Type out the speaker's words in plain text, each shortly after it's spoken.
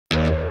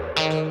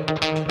One,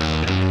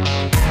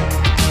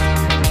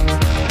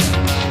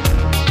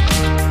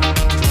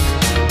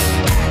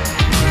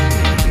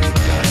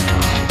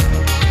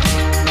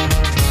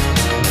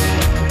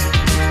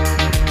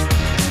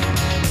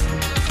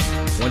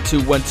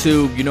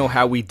 two, you know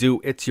how we do.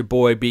 It's your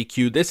boy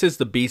BQ. This is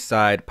the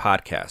B-Side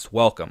Podcast.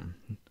 Welcome.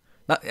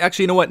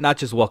 Actually, you know what? Not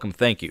just welcome.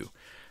 Thank you.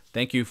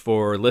 Thank you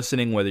for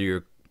listening, whether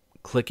you're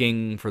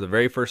clicking for the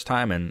very first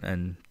time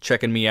and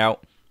checking me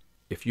out.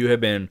 If you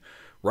have been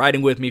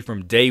riding with me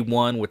from day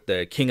one with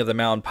the King of the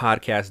Mountain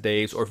podcast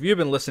days, or if you've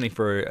been listening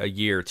for a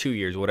year, 2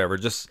 years, whatever,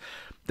 just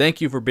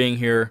thank you for being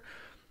here.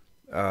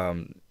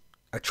 I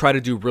try to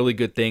do really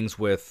good things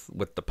with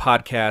the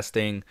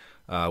podcasting,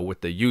 with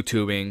the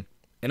YouTubing.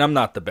 And I'm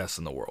not the best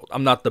in the world.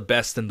 I'm not the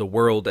best in the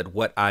world at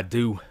what I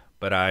do,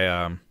 but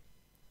I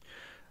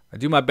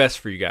do my best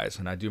for you guys,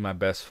 and I do my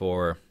best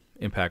for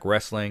Impact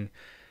Wrestling.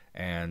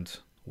 And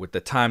with the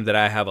time that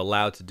I have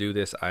allowed to do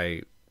this,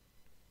 I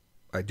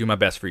do my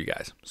best for you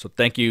guys. So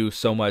thank you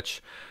so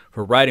much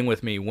for riding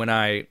with me. When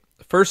I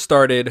first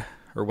started,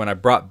 or when I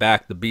brought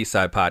back the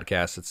B-Side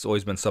Podcast, it's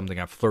always been something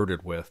I've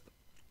flirted with.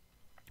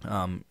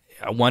 I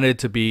wanted it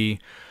to be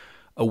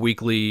a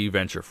weekly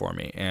venture for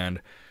me,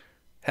 and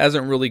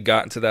hasn't really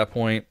gotten to that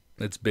point.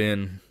 It's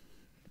been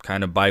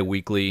kind of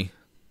bi-weekly,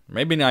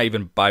 maybe not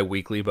even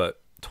bi-weekly,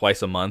 but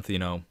twice a month. You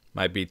know,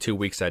 might be 2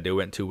 weeks I do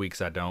it and 2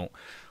 weeks I don't,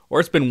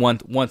 or it's been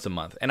once a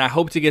month. And I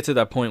hope to get to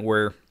that point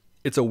where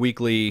it's a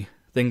weekly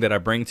thing that I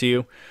bring to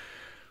you.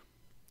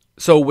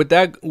 So with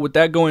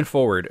that going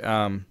forward,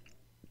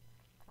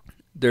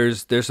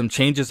 there's some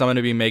changes I'm going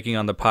to be making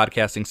on the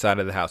podcasting side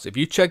of the house. If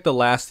you check the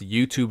last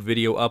YouTube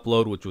video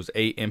upload, which was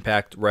 8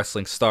 Impact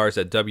Wrestling stars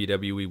that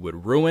WWE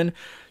would ruin,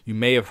 you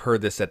may have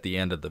heard this at the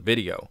end of the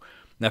video.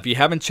 Now, if you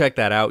haven't checked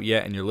that out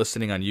yet and you're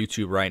listening on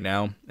YouTube right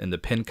now, in the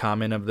pinned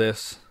comment of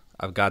this,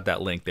 I've got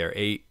that link there,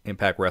 8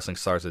 Impact Wrestling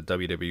stars that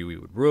WWE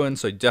would ruin,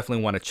 so you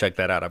definitely want to check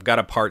that out. I've got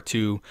a part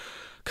 2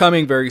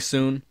 coming very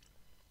soon.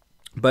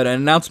 But an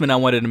announcement I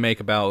wanted to make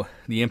about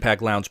the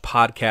Impact Lounge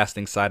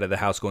podcasting side of the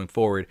house going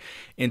forward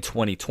in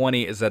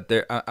 2020 is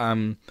that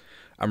I'm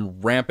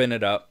ramping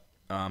it up,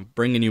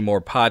 bringing you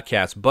more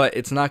podcasts, but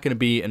it's not going to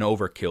be an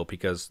overkill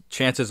because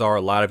chances are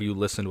a lot of you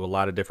listen to a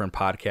lot of different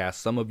podcasts.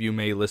 Some of you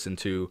may listen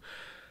to,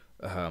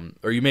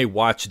 or you may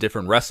watch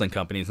different wrestling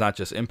companies, not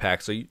just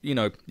Impact. So,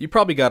 you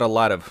probably got a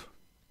lot of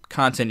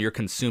content you're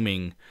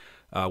consuming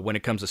when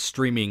it comes to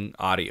streaming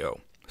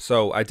audio.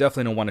 So I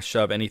definitely don't want to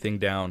shove anything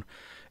down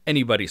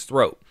anybody's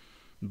throat.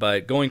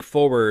 But going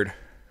forward,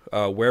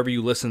 wherever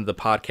you listen to the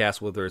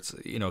podcast, whether it's,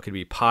 it could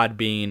be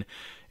Podbean,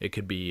 it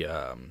could be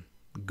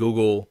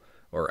Google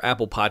or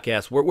Apple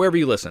Podcasts, wherever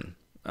you listen,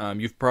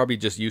 you've probably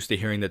just used to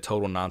hearing the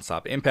Total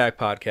Nonstop Impact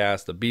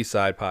podcast, the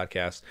B-Side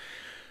podcast.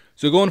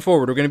 So going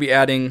forward, we're going to be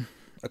adding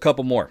a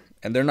couple more,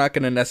 and they're not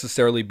going to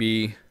necessarily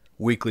be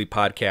weekly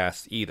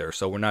podcasts either.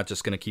 So we're not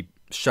just going to keep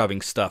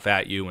shoving stuff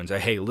at you and say,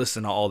 hey,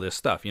 listen to all this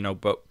stuff,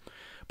 but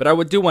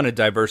I do want to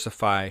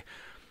diversify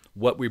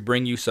what we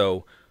bring you.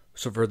 So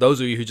for those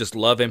of you who just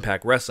love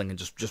Impact Wrestling and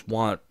just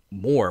want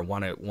more,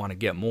 want to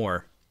get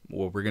more,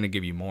 well, we're going to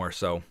give you more.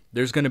 So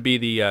there's going to be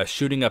the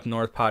Shooting Up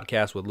North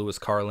podcast with Lewis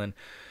Carlin.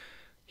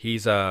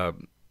 He's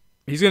going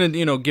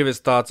to give his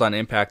thoughts on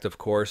Impact, of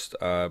course,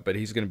 but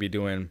he's going to be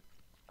doing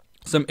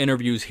some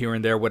interviews here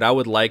and there. What I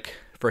would like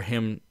for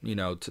him,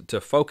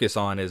 to focus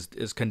on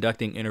is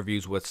conducting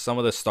interviews with some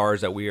of the stars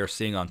that we are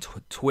seeing on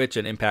Twitch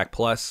and Impact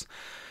Plus,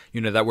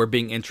 that we're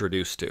being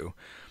introduced to.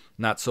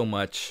 Not so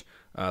much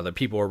the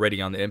people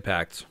already on the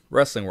Impact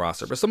Wrestling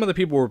roster, but some of the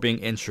people we're being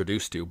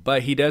introduced to.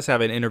 But he does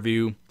have an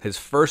interview, his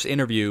first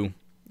interview,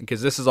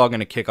 because this is all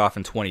going to kick off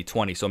in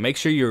 2020. So make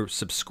sure you're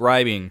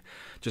subscribing.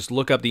 Just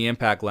look up the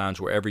Impact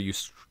Lounge wherever you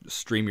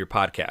stream your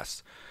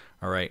podcasts.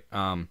 All right.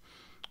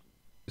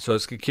 So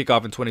it's going to kick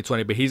off in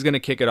 2020, but he's going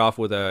to kick it off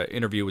with an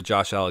interview with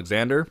Josh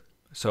Alexander.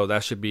 So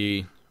that should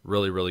be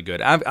really, really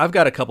good. I've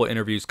got a couple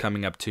interviews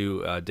coming up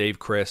too. Dave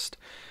Christ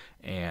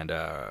and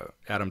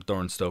Adam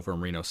Thornstowe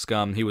from Reno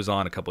Scum. He was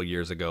on a couple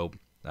years ago,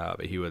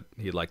 but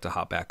he'd like to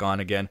hop back on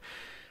again.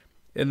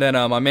 And then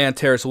my man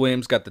Terrence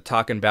Williams got the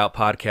Talking About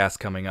podcast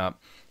coming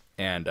up,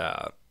 and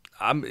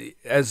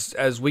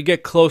as we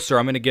get closer,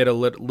 I'm going to get a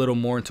little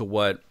more into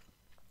what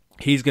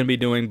he's going to be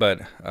doing.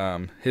 But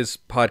his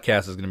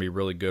podcast is going to be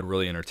really good,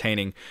 really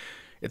entertaining.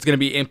 It's going to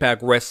be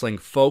Impact Wrestling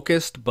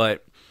focused,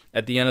 but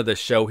at the end of the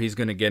show, he's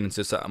going to get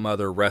into some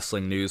other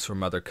wrestling news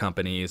from other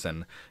companies,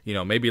 and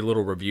maybe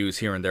little reviews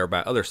here and there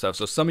about other stuff.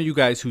 So some of you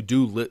guys who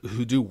do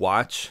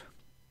watch,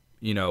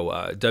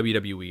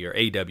 WWE or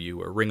AEW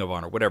or Ring of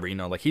Honor, whatever,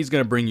 he's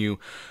going to bring you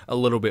a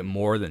little bit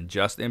more than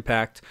just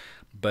Impact,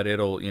 but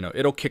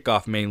it'll kick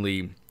off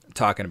mainly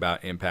talking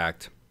about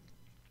Impact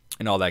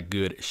and all that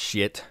good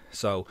shit.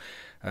 So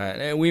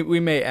and we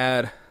may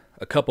add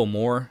a couple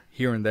more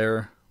here and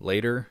there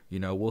later,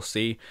 we'll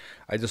see.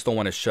 I just don't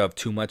want to shove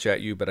too much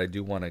at you, but I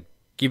do want to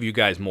give you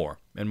guys more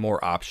and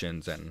more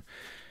options and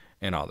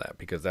all that,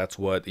 because that's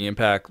what the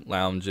Impact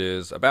Lounge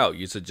is about.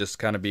 You should just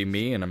kind of be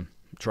me, and I'm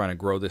trying to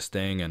grow this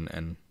thing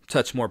and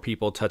touch more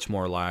people, touch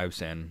more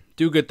lives, and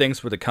do good things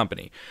for the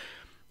company.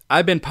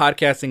 I've been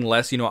podcasting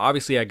less.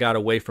 Obviously I got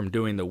away from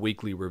doing the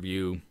weekly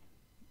review,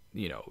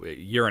 a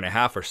year and a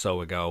half or so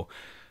ago,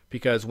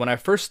 because when I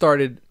first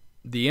started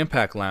the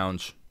Impact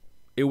Lounge,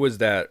 it was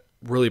that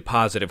really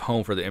positive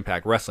home for the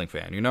Impact Wrestling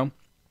fan,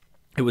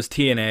 It was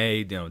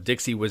TNA,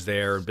 Dixie was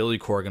there, Billy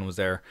Corgan was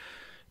there,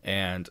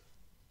 and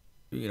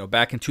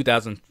back in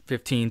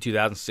 2015,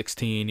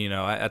 2016,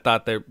 I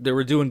thought they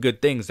were doing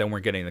good things that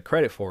weren't getting the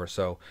credit for,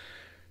 so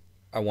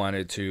I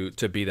wanted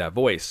to be that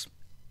voice.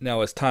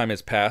 Now, as time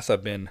has passed,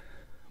 I've been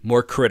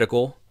more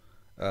critical,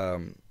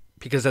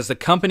 because as the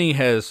company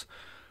has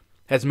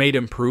made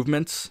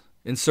improvements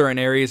in certain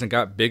areas and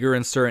got bigger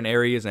in certain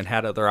areas and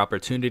had other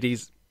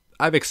opportunities,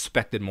 I've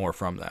expected more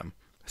from them.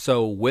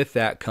 So with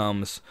that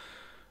comes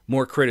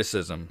more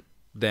criticism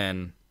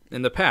than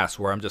in the past,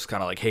 where I'm just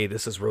kind of like, hey,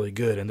 this is really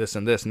good and this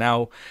and this.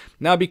 Now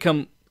I've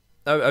become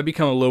a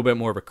little bit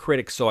more of a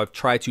critic, so I've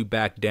tried to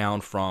back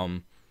down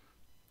from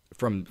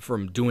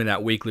doing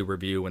that weekly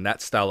review and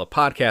that style of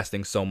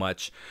podcasting so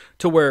much,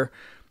 to where,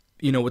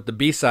 with the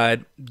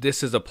B-side,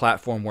 this is a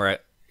platform where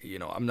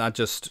I'm not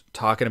just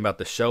talking about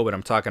the show, but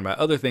I'm talking about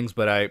other things,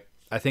 but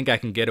I think I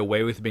can get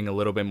away with being a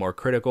little bit more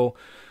critical,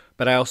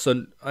 but I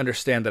also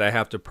understand that I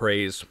have to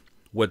praise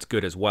what's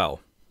good as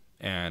well.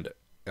 And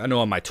I know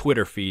on my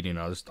Twitter feed,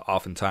 just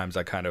oftentimes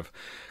I kind of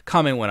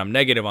comment when I'm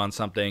negative on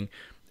something,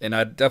 and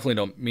I definitely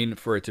don't mean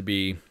for it to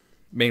be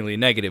mainly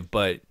negative,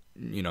 but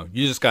you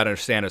just got to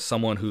understand, as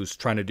someone who's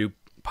trying to do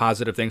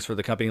positive things for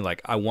the company,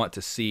 like, I want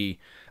to see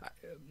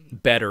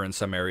better in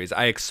some areas.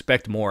 I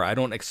expect more. I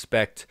don't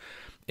expect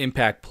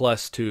Impact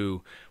Plus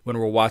to, when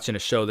we're watching a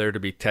show, there to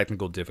be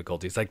technical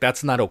difficulties. Like,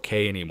 that's not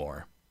okay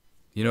anymore.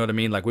 You know what I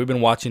mean? Like, we've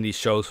been watching these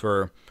shows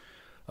for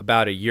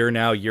about a year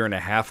now, year and a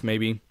half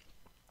maybe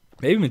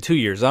even 2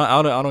 years.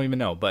 I don't even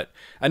know. But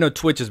I know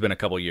Twitch has been a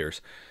couple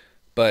years.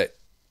 But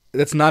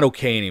that's not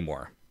okay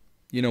anymore.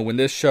 When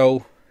this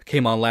show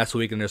came on last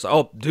week and there's,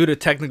 due to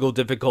technical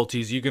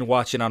difficulties, you can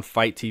watch it on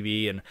Fight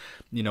TV and,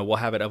 we'll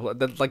have it up.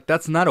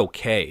 That's not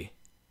okay.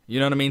 You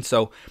know what I mean?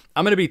 So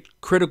I'm going to be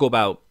critical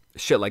about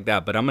shit like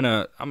that, but I'm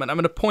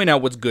gonna point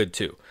out what's good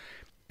too.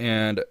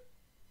 And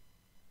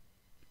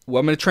well,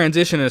 I'm gonna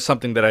transition into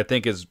something that I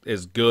think is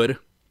good,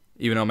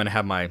 even though I'm gonna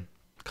have my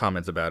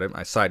comments about it,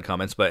 my side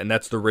comments, and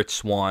that's the Rich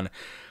Swann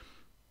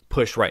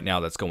push right now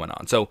that's going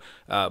on. So,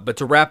 but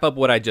to wrap up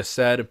what I just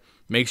said,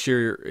 make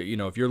sure,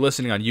 if you're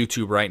listening on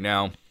YouTube right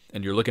now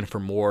and you're looking for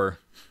more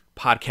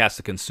podcasts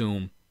to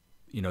consume,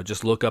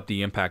 just look up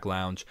the Impact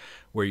Lounge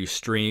where you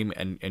stream,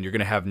 and you're going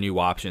to have new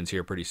options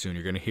here pretty soon.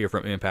 You're going to hear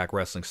from Impact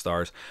Wrestling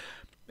stars,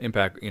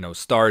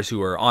 stars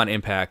who are on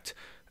Impact,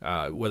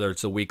 whether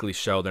it's a weekly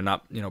show, they're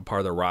not,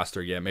 part of the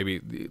roster yet. Maybe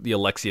the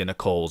Alexia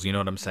Nicoles, you know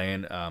what I'm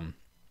saying?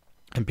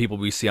 And people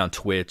we see on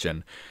Twitch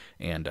and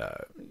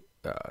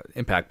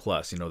Impact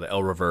Plus, the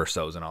El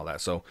Reversos and all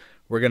that. So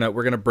we're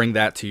gonna bring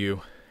that to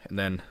you, and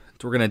then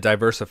we're gonna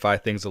diversify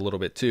things a little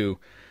bit too.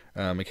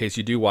 In case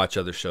you do watch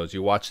other shows,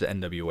 you watch the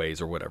NWAs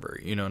or whatever,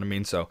 you know what I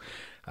mean? So,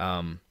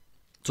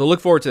 so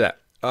look forward to that.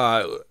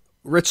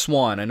 Rich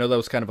Swann, I know that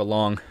was kind of a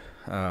long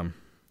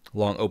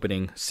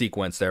opening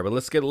sequence there, but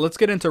let's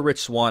get into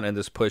Rich Swann and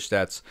this push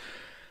that's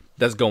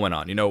going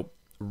on.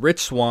 Rich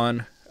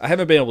Swann, I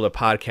haven't been able to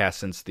podcast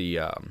since the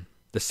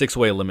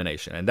 6-way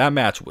elimination, and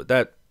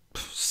that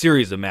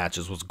series of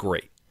matches was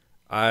great.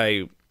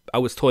 I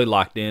was totally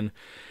locked in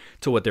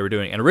to what they were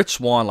doing, and Rich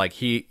Swann, like,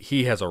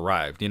 he has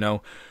arrived.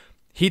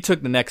 He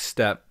took the next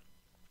step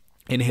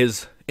in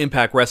his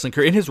Impact Wrestling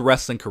career, in his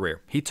wrestling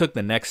career. He took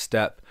the next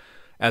step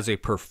as a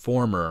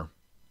performer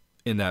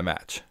in that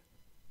match.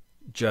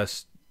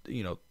 Just,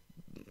 the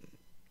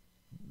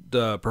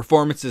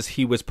performances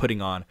he was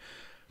putting on,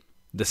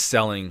 the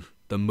selling,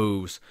 the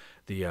moves,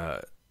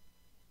 just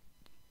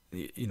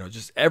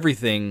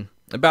everything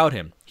about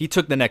him. He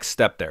took the next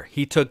step there.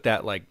 He took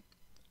that, like,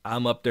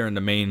 I'm up there in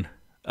the main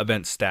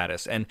event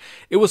status, and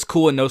it was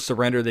cool. And No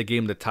Surrender, they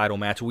gave him the title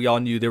match. We all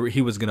knew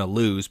he was gonna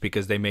lose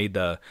because they made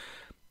the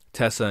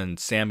Tessa and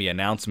Sammy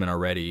announcement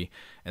already,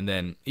 and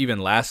then even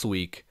last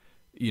week,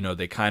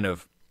 they kind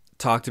of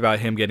talked about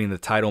him getting the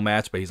title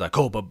match, but he's like,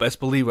 but best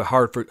believe it,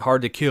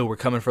 hard to kill, we're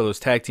coming for those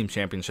tag team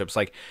championships.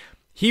 Like,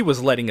 he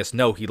was letting us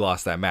know he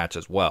lost that match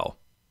as well,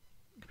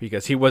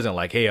 because he wasn't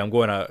like, hey, I'm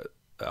going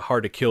to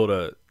hard to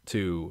kill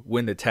to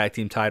win the tag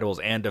team titles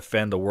and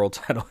defend the world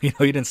title. He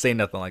didn't say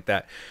nothing like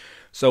that.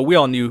 So we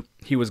all knew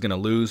he was going to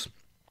lose.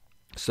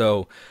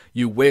 So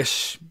you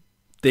wish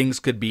things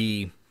could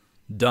be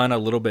done a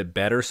little bit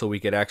better so we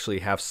could actually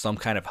have some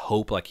kind of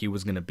hope like he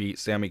was going to beat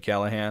Sami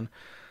Callihan.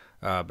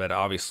 But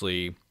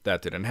obviously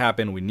that didn't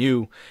happen. We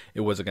knew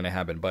it wasn't going to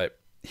happen. But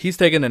he's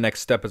taken the next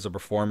step as a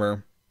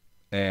performer.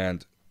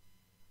 And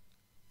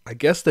I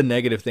guess the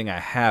negative thing I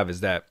have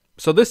is that,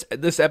 so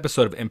this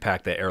episode of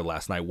Impact that aired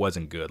last night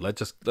wasn't good.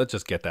 Let's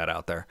just get that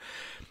out there.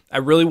 I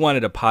really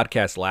wanted a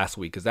podcast last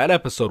week because that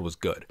episode was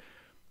good.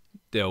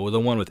 The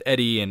one with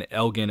Eddie and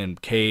Elgin and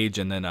Cage,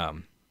 and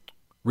then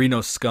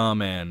Reno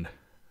Scum and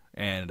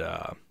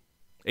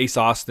Ace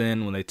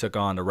Austin when they took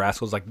on the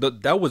Rascals. Like,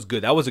 that was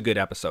good. That was a good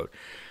episode.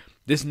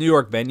 This New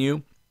York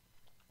venue,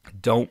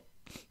 don't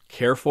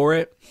care for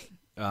it.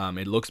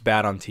 It looks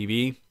bad on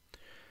TV.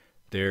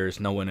 There's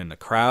no one in the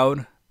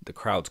crowd. The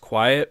crowd's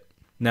quiet.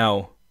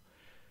 Now,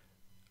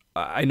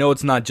 I know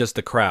it's not just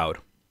the crowd,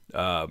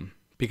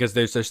 because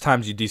there's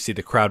times you do see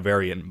the crowd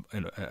very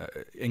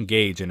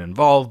engaged and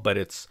involved, but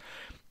it's,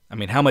 I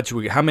mean, how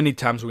many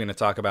times are we going to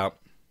talk about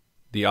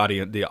the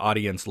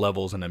audience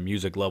levels and the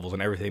music levels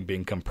and everything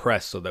being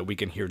compressed so that we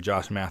can hear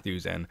Josh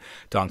Matthews and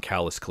Don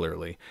Callis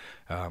clearly?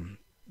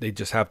 They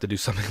just have to do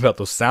something about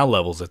those sound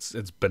levels.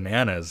 It's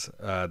bananas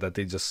that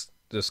they just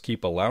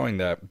keep allowing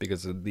that,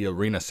 because the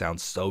arena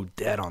sounds so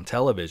dead on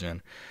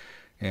television.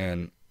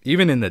 And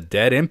even in the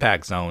dead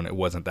Impact Zone, it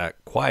wasn't that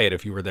quiet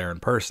if you were there in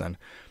person,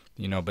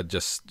 but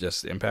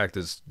just Impact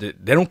they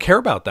don't care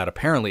about that,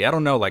 apparently. I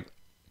don't know. Like,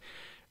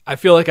 I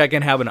feel like I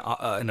can have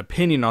an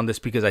opinion on this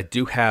because I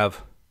do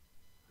have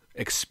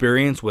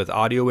experience with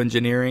audio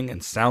engineering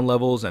and sound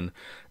levels and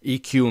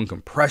EQ and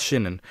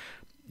compression, and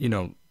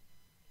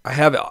I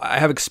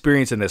have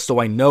experience in this, so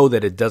I know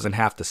that it doesn't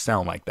have to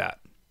sound like that.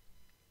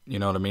 You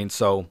know what I mean?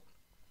 So,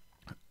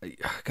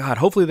 God,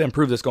 hopefully they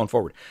improve this going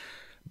forward.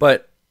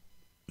 But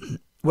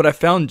what I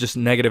found just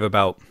negative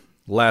about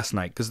last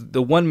night, because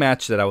the one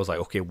match that I was like,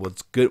 okay,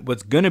 what's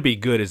going to be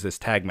good is this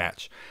tag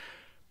match.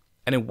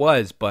 And it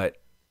was, but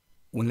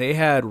when they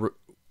had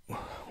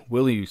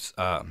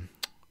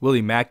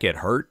Willie Mack get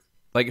hurt,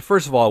 like,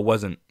 first of all, it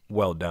wasn't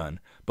well done.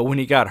 But when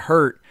he got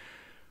hurt,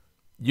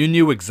 you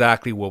knew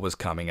exactly what was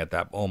coming at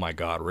that. Oh my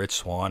God, Rich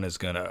Swann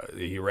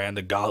he ran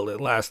the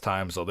gauntlet last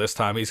time, so this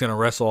time he's going to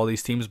wrestle all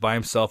these teams by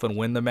himself and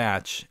win the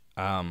match.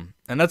 And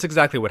that's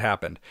exactly what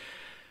happened.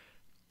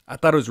 I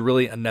thought it was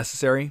really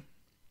unnecessary.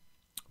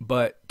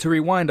 But to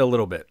rewind a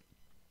little bit,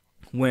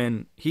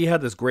 when he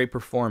had this great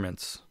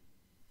performance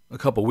a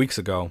couple weeks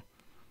ago,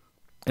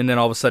 and then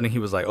all of a sudden he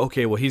was like,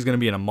 okay, well, he's going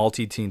to be in a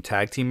multi-team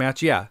tag team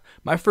match. Yeah,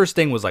 my first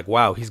thing was like,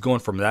 wow, he's going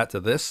from that to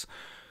this.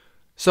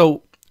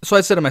 So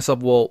I said to myself,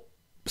 well,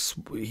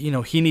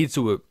 he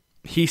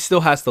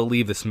still has to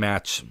leave this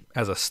match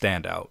as a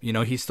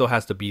standout. He still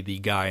has to be the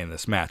guy in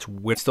this match.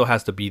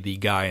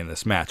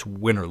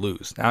 Win or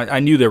lose. Now, I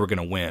knew they were going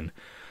to win,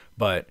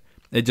 but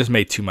it just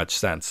made too much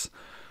sense,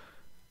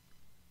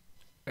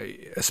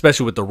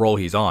 especially with the role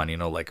he's on.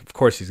 Like, of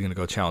course he's going to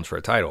go challenge for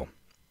a title.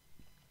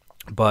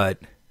 But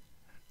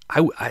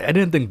I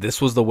didn't think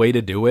this was the way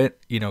to do it.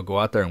 Go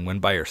out there and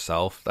win by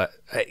yourself.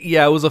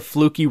 It was a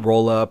fluky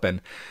roll up,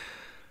 and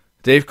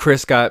Dave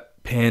Chris got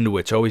pinned,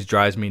 which always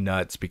drives me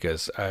nuts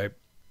because I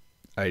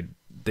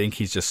think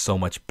he's just so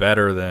much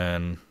better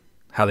than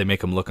how they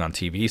make him look on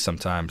TV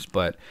sometimes.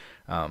 But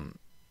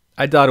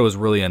I thought it was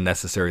really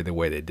unnecessary the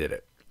way they did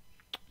it.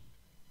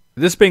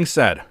 This being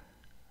said,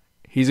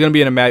 he's going to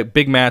be in a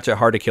big match at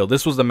Hard to Kill.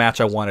 This was the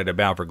match I wanted at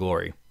Bound for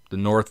Glory. The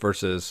North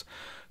versus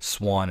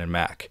Swann and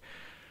Mack.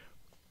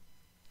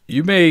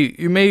 You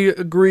may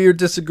agree or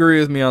disagree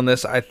with me on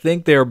this. I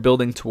think they are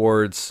building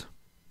towards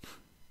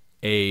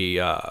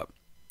a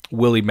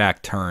Willie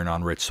Mack turn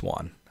on Rich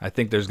Swann. I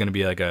think there's going to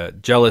be like a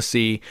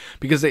jealousy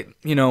because if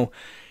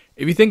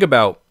you think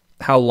about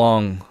how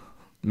long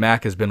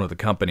Mack has been with the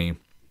company,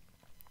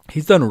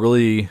 he's done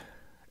really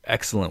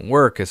excellent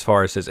work as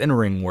far as his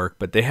in-ring work,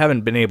 but they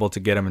haven't been able to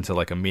get him into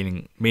like a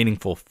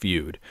meaningful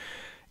feud.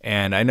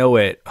 And I know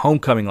at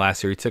Homecoming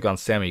last year he took on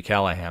Sami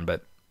Callihan,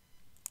 but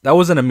that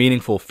wasn't a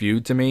meaningful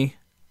feud to me.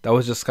 That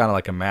was just kind of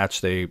like a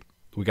match. We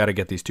got to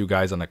get these two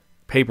guys on a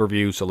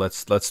pay-per-view, so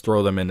let's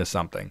throw them into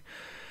something.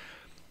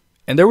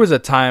 And there was a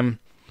time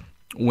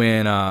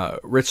when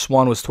Rich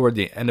Swann was toward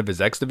the end of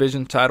his X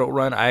Division title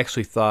run. I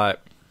actually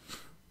thought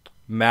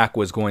Mack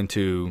was going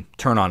to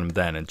turn on him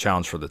then and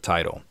challenge for the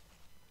title.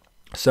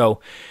 So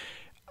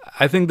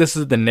I think this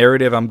is the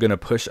narrative I'm going to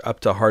push up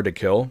to Hard to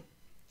Kill.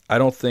 I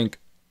don't think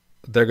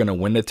they're going to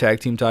win the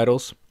tag team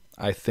titles.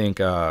 I think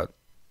Mack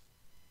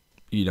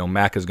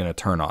is going to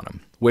turn on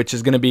him, which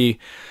is going to be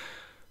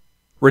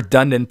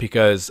redundant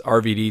because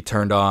RVD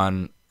turned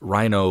on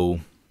Rhino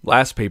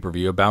last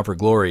pay-per-view, Bound for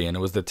Glory, and it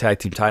was the tag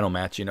team title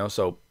match,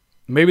 so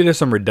maybe there's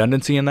some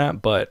redundancy in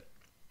that, but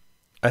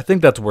I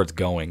think that's where it's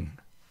going.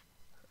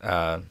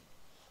 We'll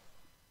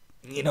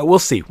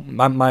see.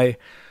 My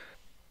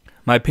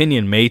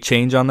opinion may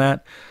change on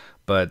that,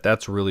 but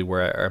that's really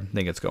where I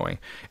think it's going.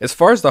 As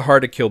far as the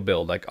Hard to Kill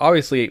build, like,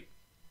 obviously,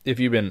 if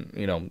you've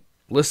been,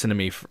 listening to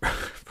me for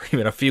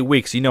even a few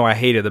weeks, I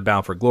hated the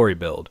Bound for Glory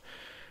build.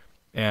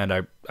 And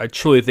I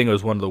truly think it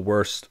was one of the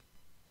worst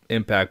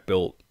Impact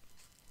built,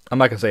 I'm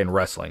not going to say in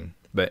wrestling,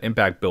 but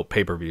Impact built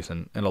pay-per-views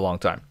in a long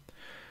time.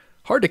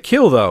 Hard to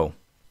Kill, though,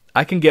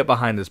 I can get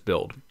behind this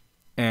build.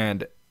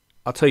 And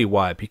I'll tell you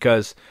why.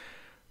 Because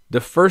the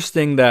first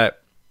thing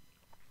that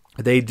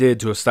they did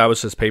to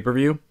establish this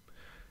pay-per-view,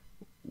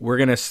 we're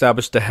going to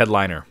establish the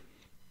headliner.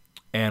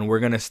 And we're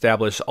going to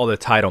establish all the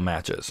title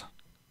matches.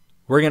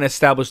 We're going to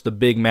establish the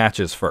big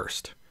matches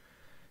first.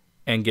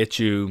 And get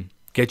you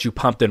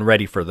pumped and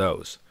ready for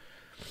those.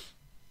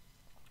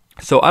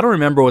 So I don't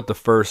remember what the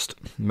first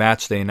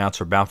match they announced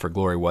for Bound for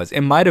Glory was.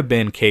 It might have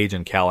been Cage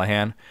and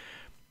Callahan,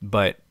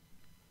 but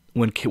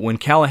when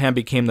Callahan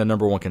became the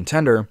number one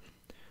contender,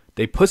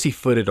 they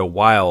pussyfooted a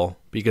while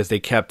because they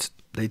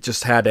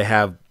just had to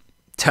have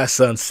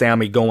Tessa and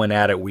Sammy going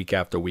at it week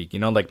after week. You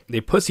know, like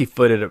they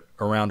pussyfooted it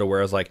around to where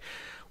I was like,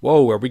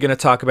 whoa, are we going to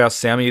talk about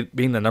Sammy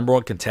being the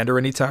 #1 contender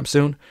anytime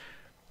soon?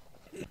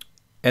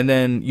 And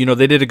then, you know,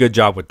 they did a good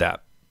job with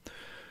that.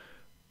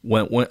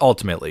 When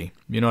ultimately,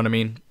 you know what I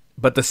mean?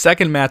 But the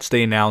second match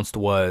they announced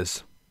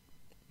was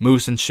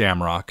Moose and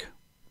Shamrock.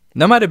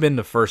 That might have been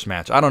the first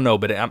match. I don't know,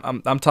 but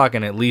I'm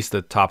talking at least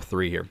the top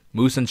 3 here.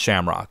 Moose and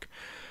Shamrock,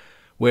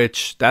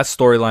 which that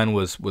storyline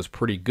was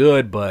pretty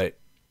good, but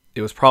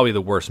it was probably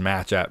the worst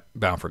match at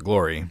Bound for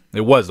Glory.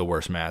 It was the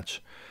worst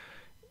match.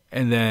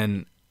 And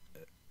then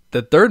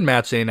the third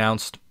match they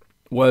announced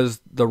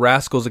was the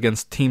Rascals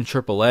against Team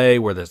AAA,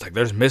 where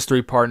there's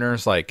mystery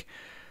partners. Like,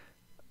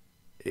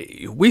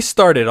 we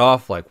started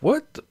off like,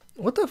 what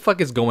the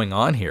fuck is going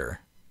on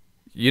here?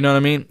 You know what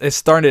I mean? It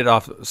started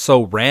off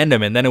so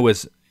random, and then it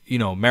was, you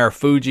know,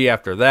 Marufuji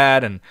after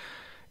that, and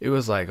it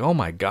was like, oh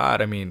my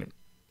god. I mean,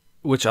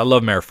 which I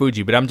love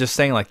Marufuji, but I'm just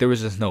saying, like, there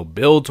was just no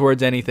build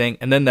towards anything.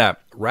 And then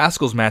that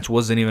Rascals match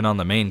wasn't even on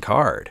the main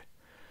card.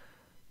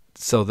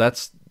 So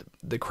that's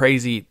the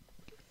crazy,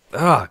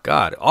 oh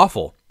god,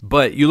 awful.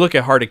 But you look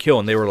at Hard to Kill,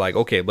 and they were like,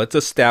 okay, let's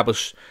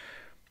establish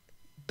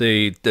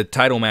the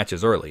title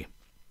matches early.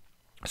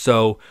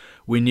 So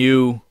we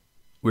knew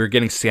we were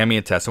getting Sammy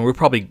and Tess, and we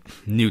probably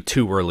knew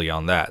too early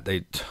on that.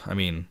 They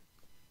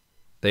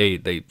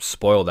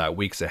spoiled that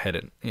weeks ahead.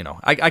 And, you know,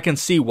 I can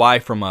see why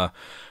from a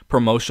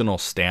promotional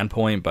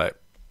standpoint,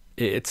 but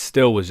it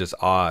still was just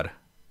odd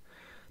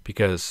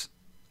because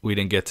we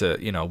didn't get to,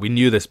 you know, we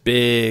knew this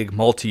big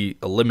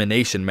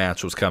multi-elimination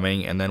match was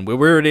coming, and then we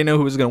already knew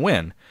who was going to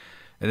win.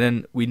 And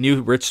then we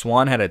knew Rich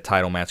Swann had a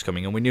title match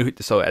coming, and we knew,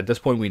 so at this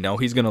point we know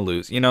he's going to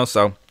lose, you know,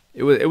 so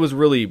it was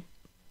really,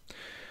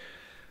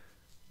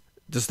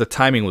 just the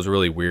timing was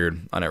really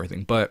weird on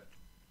everything. But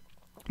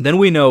then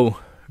we know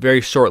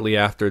very shortly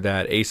after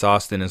that Ace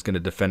Austin is going to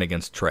defend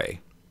against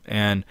Trey.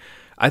 And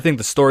I think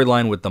the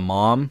storyline with the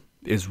mom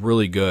is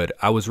really good.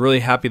 I was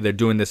really happy they're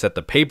doing this at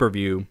the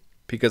pay-per-view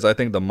because I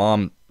think the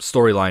mom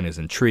storyline is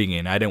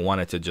intriguing. I didn't want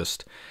it to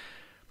just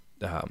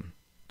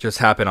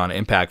happen on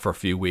Impact for a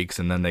few weeks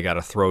and then they got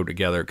to throw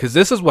together. Because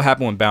this is what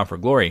happened with Bound for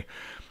Glory,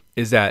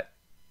 is that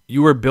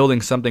you were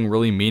building something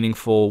really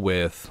meaningful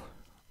with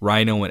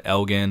Rhino and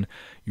Elgin.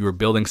 You were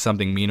building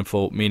something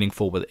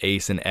meaningful with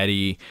Ace and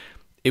Eddie.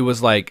 It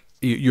was like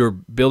you're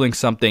building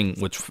something,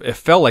 which it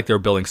felt like they were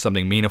building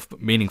something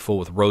meaningful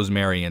with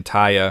Rosemary and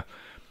Taya.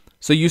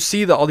 So you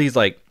see all these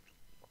like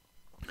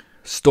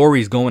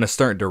stories go in a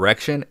certain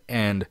direction,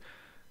 and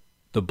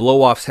the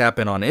blow-offs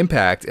happen on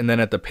Impact, and then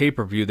at the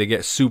pay-per-view they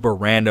get super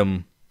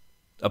random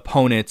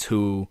opponents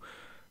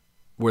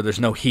where there's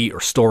no heat or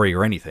story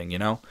or anything, you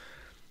know?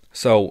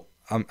 So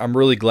I'm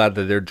really glad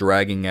that they're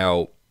dragging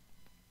out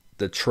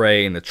the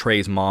Trey and the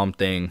Trey's mom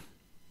thing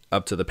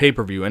up to the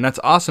pay-per-view. And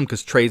that's awesome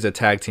because Trey's a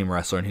tag team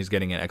wrestler and he's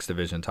getting an X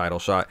Division title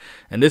shot.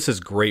 And this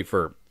is great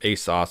for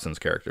Ace Austin's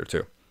character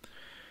too.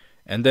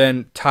 And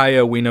then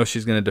Taya, we know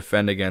she's going to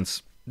defend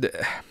against...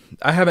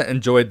 I haven't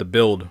enjoyed the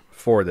build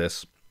for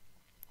this.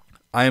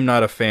 I am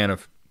not a fan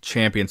of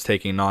champions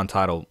taking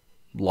non-title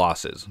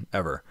losses,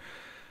 ever.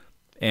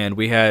 And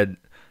we had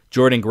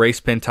Jordan Grace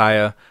pin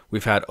Taya.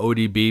 We've had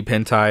ODB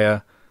pin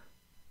Taya.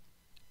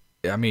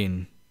 I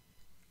mean,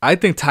 I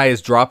think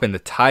Taya's dropping the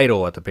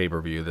title at the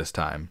pay-per-view this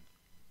time.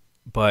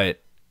 And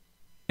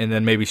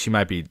then maybe she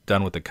might be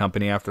done with the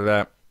company after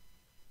that.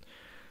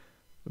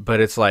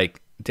 But it's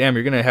like, damn,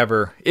 you're going to have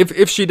her...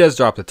 If she does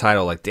drop the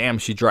title, like, damn,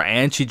 she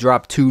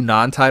dropped 2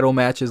 non-title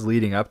matches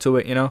leading up to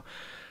it, you know?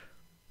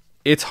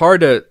 It's hard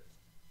to...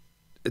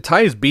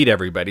 Taya's beat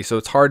everybody, so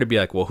it's hard to be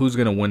like, well, who's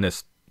going to win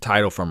this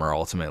title from her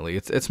ultimately?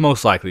 It's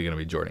most likely going to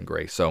be Jordan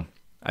Grace. So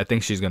I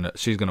think she's going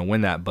to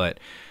win that, but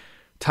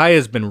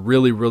Taya's been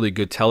really, really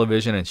good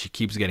television, and she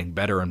keeps getting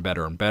better and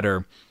better and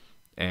better.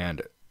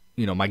 And,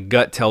 you know, my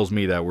gut tells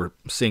me that we're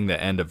seeing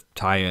the end of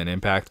Taya in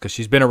Impact because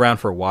she's been around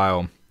for a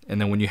while.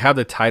 And then when you have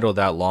the title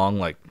that long,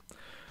 like,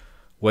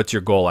 what's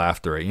your goal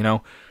after it, you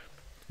know?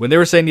 When they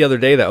were saying the other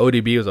day that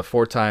ODB was a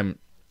 4-time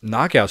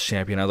Knockouts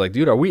champion, I was like,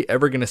 dude, are we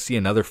ever going to see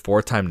another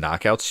 4-time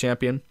Knockouts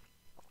champion?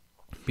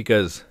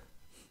 Because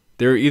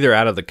they're either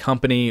out of the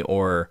company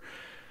or...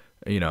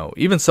 You know,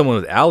 even someone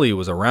with Allie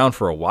was around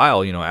for a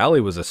while. You know,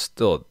 Allie was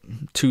still a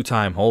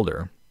 2-time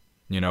holder.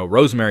 You know,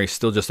 Rosemary's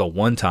still just a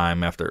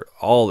 1-time after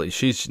all.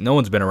 No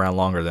one's been around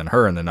longer than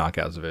her in the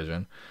Knockouts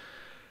division.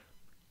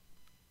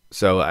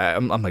 So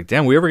I'm like,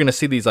 damn, we ever going to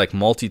see these like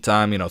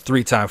multi-time, you know,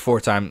 3-time,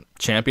 4-time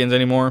champions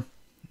anymore?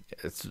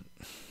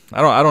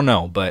 I don't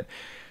know, but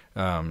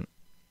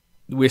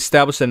we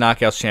established the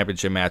Knockouts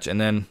championship match,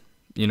 and then,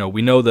 you know,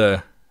 we know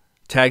the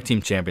tag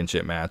team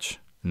championship match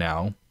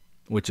now,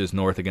 which is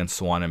North against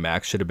Swann and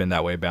Max. Should have been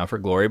that way, Bound for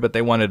Glory, but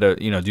they wanted to,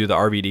 you know, do the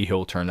RVD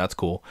heel turn. That's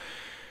cool.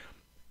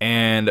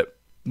 And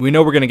we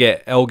know we're going to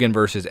get Elgin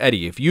versus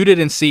Eddie. If you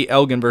didn't see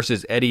Elgin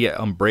versus Eddie at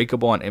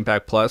Unbreakable on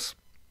Impact Plus,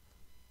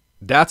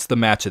 that's the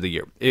match of the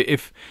year.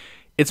 If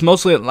it's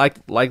mostly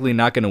likely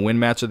not going to win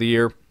match of the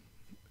year,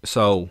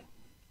 so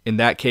in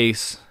that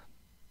case,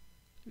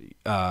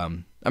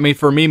 I mean,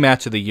 for me,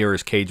 match of the year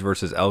is Cage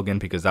versus Elgin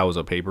because that was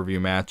a pay-per-view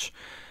match.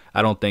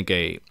 I don't think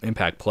a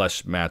Impact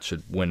Plus match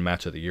should win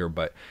match of the year,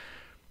 but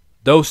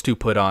those two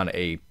put on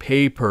a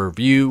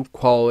pay-per-view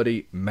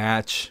quality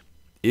match.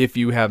 If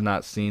you have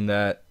not seen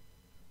that,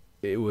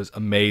 it was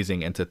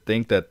amazing. And to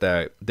think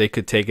that they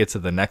could take it to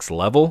the next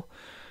level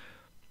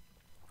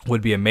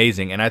would be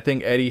amazing. And I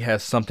think Eddie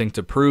has something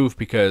to prove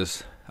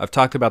because I've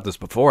talked about this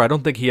before. I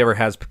don't think he ever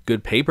has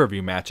good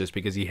pay-per-view matches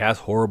because he has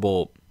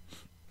horrible,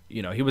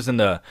 he was in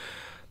the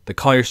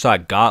Call Your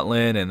Shot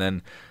Gauntlet, and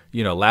then,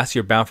 last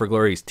year Bound for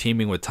Glory, he's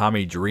teaming with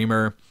Tommy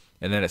Dreamer,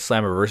 and then at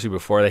Slammiversary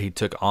before that, he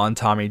took on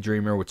Tommy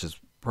Dreamer, which is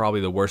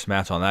probably the worst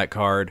match on that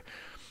card.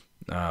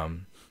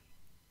 The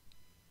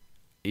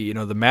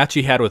match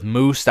he had with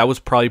Moose, that was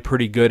probably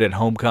pretty good at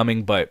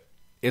Homecoming, but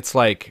it's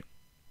like,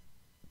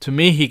 to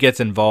me, he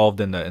gets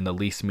involved in the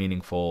least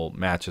meaningful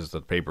matches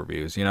of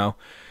pay-per-views,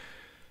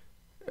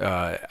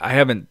 I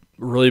haven't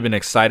really been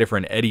excited for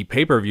an Eddie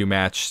pay-per-view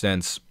match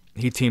since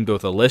he teamed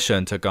with Alicia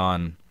and took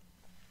on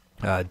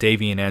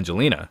Davey and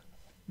Angelina,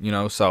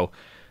 so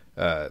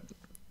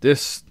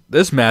this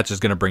match is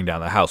going to bring down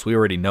the house. We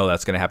already know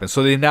that's going to happen.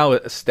 So they now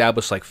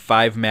established like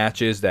 5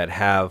 matches that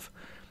have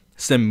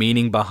some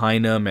meaning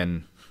behind them,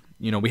 and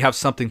we have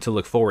something to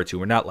look forward to.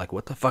 We're not like,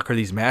 what the fuck are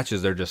these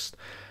matches they're just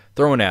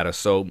throwing at us?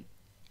 So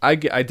I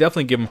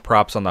definitely give him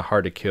props on the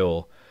Hard to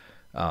Kill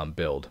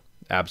build.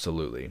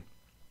 Absolutely.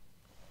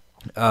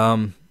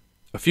 A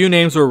few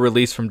names were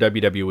released from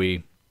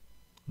WWE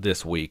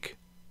this week,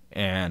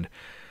 and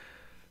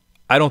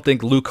I don't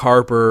think Luke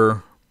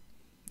Harper,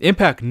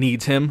 Impact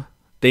needs him.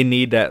 They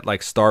need that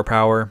like star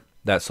power,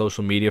 that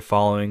social media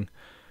following.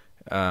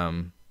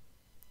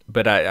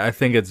 But I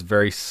think it's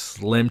very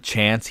slim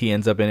chance he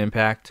ends up in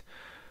Impact.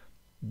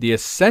 The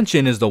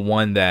Ascension is the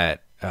one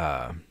that,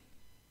 and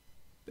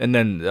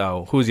then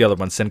who's the other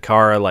one? Sin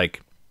Cara.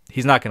 Like,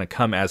 he's not going to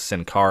come as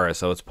Sin Cara,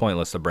 so it's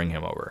pointless to bring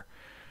him over.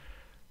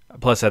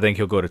 Plus, I think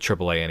he'll go to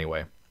AAA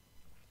anyway.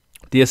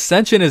 The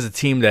Ascension is a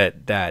team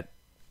that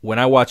when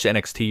I watched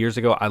NXT years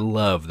ago, I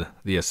loved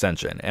the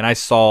Ascension. And I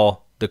saw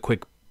the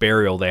quick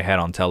burial they had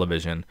on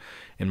television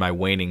in my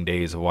waning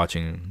days of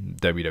watching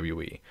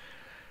WWE.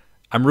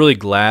 I'm really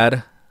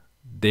glad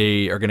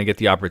they are going to get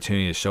the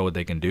opportunity to show what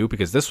they can do,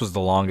 because this was the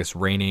longest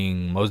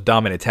reigning, most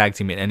dominant tag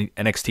team in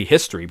NXT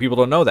history. People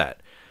don't know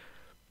that.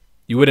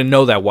 You wouldn't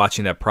know that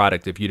watching that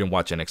product if you didn't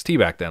watch NXT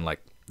back then.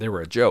 Like, they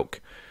were a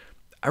joke.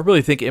 I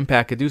really think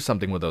Impact could do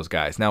something with those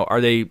guys. Now,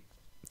 are they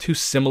too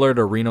similar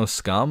to Reno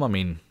Scum? I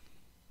mean,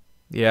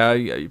 yeah,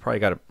 you probably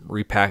got to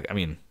repack. I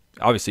mean,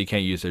 obviously you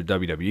can't use their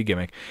WWE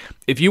gimmick.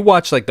 If you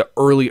watch like the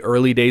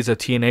early days of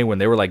TNA when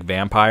they were like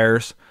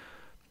vampires,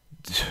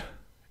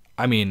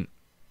 I mean,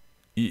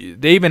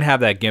 they even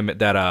have that gimmick,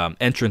 that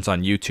entrance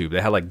on YouTube.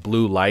 They had like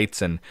blue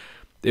lights, and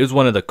it was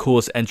one of the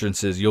coolest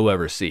entrances you'll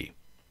ever see.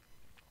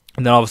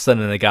 And then all of a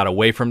sudden they got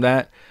away from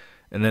that,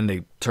 and then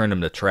they turned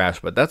them to trash.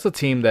 But that's a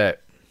team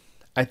that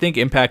I think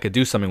Impact could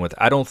do something with.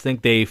 I don't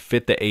think they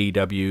fit the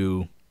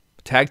AEW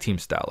tag team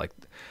style. Like,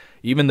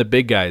 even the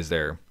big guys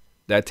there,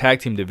 that tag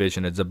team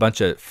division, it's a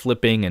bunch of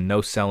flipping and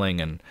no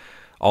selling and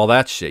all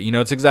that shit.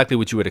 It's exactly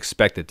what you would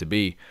expect it to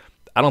be.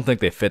 I don't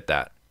think they fit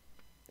that.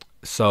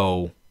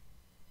 So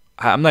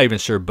I'm not even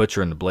sure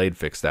Butcher and the Blade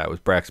fixed that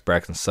with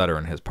Braxton Sutter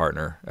and his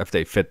partner, if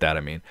they fit that,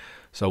 I mean.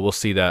 So we'll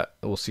see that.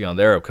 We'll see on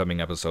their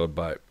upcoming episode.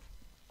 But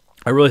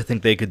I really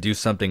think they could do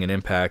something in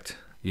Impact.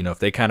 If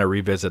they kind of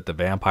revisit the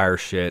vampire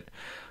shit,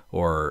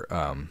 or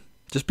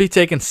just be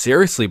taken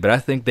seriously. But I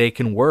think they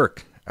can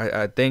work.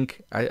 I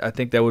think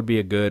that would be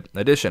a good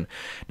addition.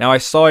 Now, I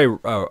saw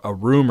a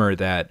rumor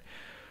that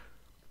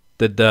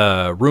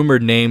the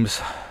rumored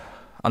names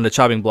on the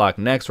chopping block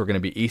next were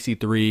going to be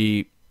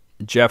EC3,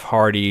 Jeff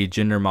Hardy,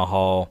 Jinder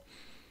Mahal.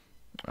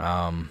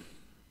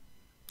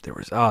 There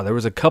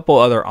was a couple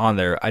other on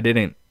there. I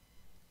didn't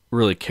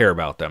really care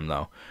about them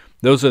though.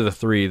 Those are the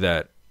 3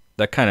 that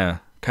kind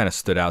of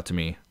stood out to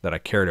me that I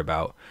cared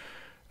about.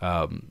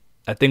 I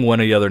think one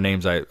of the other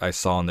names I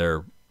saw in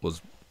there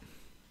was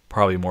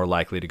probably more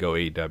likely to go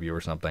AEW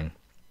or something.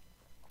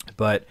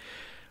 But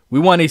we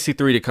want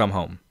EC3 to come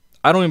home.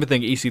 I don't even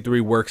think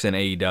EC3 works in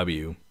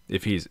AEW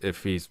if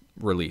he's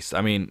released.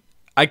 I mean,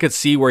 I could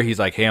see where he's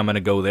like, hey, I'm going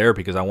to go there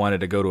because I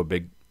wanted to go to a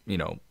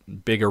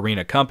big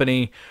arena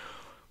company.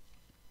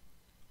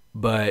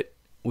 But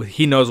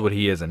he knows what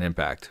he is in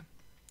Impact.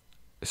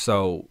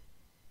 So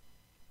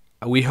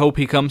we hope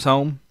he comes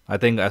home. I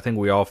think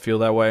we all feel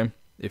that way.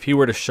 If he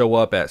were to show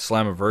up at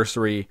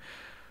Slammiversary,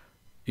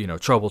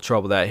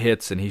 trouble that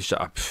hits, and he's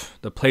shot,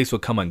 the place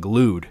would come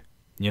unglued.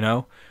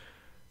 I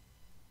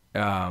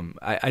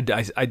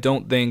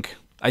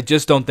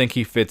just don't think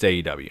he fits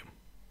AEW.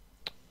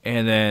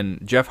 And then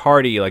Jeff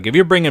Hardy, like, if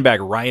you're bringing back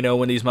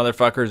Rhino and these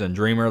motherfuckers and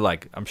Dreamer,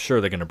 like, I'm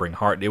sure they're gonna bring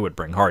They would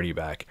bring Hardy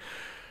back.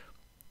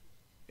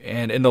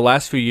 And in the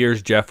last few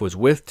years Jeff was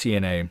with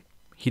TNA,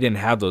 he didn't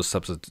have those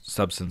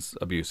substance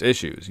abuse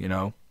issues.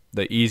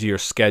 The easier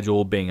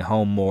schedule, being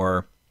home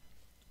more.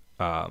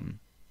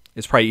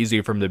 It's probably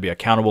easier for him to be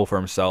accountable for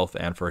himself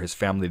and for his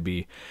family to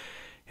be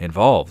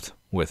involved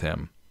with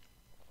him.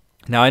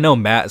 Now, I know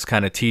Matt is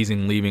kind of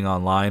teasing leaving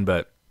online,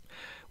 but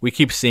we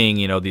keep seeing,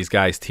 these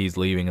guys tease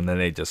leaving and then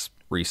they just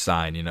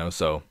re-sign,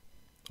 so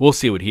we'll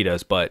see what he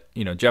does. But,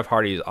 Jeff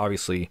Hardy is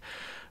obviously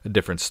a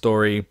different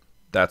story.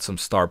 That's some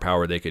star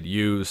power they could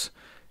use.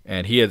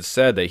 And he had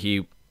said that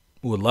he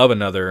would love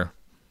another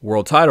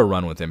world title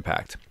run with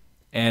Impact.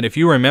 And if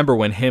you remember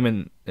when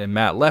him and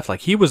Matt left,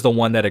 like, he was the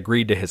one that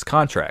agreed to his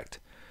contract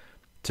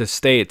to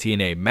stay at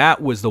TNA.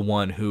 Matt was the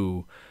one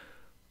who,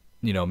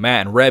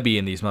 Matt and Rebby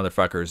and these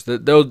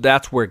motherfuckers,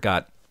 that's where it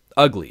got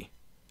ugly.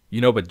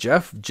 But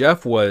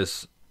Jeff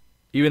was,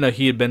 even though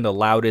he had been the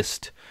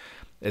loudest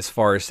as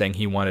far as saying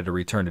he wanted to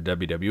return to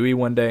WWE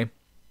one day,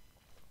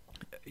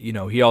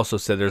 he also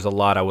said there's a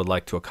lot I would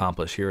like to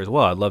accomplish here as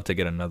well. I'd love to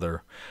get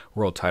another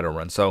world title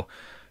run. So,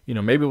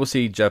 maybe we'll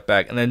see Jeff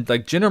back. And then,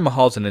 like, Jinder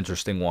Mahal's an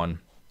interesting one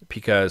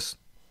because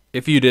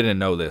if you didn't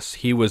know this,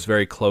 he was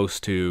very close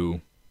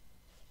to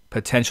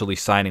potentially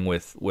signing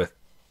with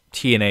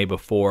TNA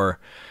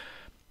before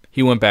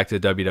he went back to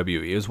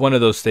WWE. It was one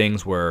of those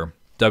things where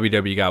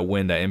WWE got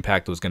wind that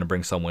Impact was going to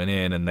bring someone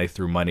in, and they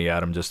threw money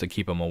at him just to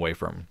keep him away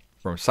from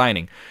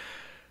signing.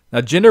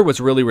 Now, Jinder was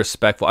really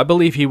respectful. I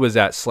believe he was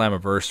at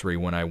Slammiversary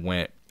when I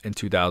went in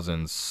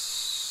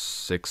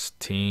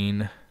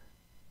 2016,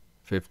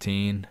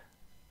 15.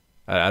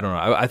 I don't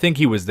know. I think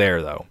he was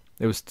there, though.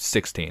 It was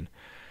 16.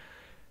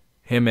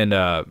 Him and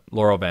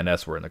Laurel Van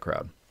Ness were in the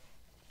crowd.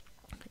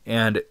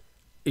 And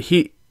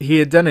he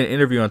had done an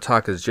interview on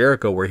Talk Is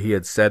Jericho where he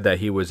had said that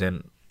he was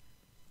in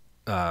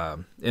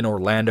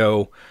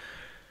Orlando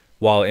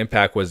while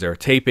Impact was there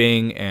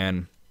taping,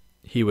 and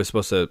he was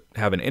supposed to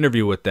have an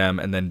interview with them,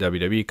 and then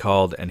WWE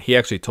called, and he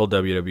actually told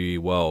WWE,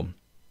 well,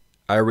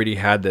 I already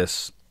had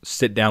this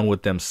sit down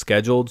with them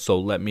scheduled, so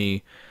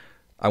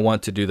I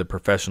want to do the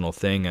professional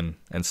thing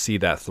and see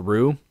that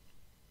through,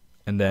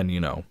 and then,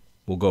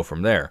 we'll go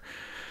from there.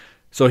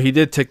 So he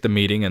did take the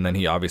meeting, and then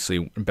he obviously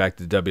went back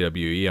to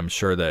WWE. I'm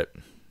sure that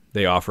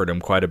they offered him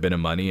quite a bit of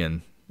money,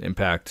 and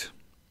Impact,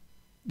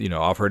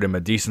 offered him a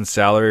decent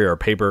salary or a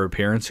paper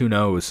appearance. Who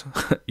knows?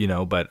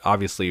 But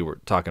obviously we're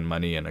talking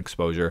money and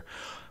exposure.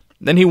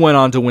 Then he went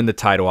on to win the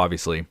title,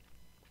 obviously,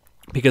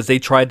 because they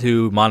tried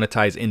to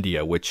monetize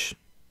India, which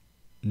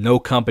no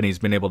company's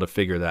been able to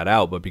figure that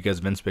out. But because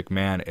Vince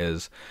McMahon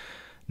is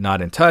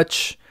not in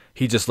touch,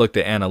 he just looked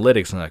at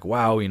analytics and like,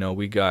 wow,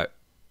 we got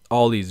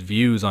all these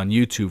views on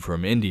YouTube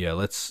from India.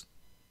 Let's,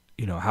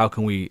 how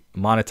can we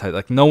monetize?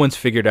 Like, no one's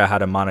figured out how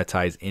to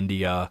monetize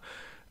India.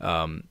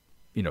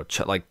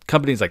 Like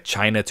companies like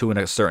China to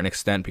a certain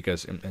extent,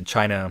 because in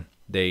China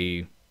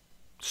they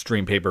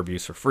stream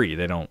pay-per-views for free.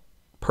 They don't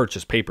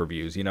purchase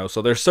pay-per-views,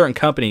 So there's certain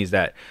companies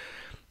that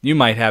you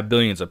might have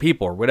billions of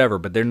people or whatever,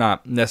 but they're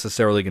not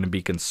necessarily going to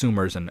be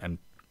consumers and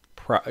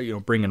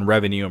bring in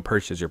revenue and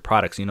purchase your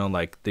products.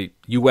 Like the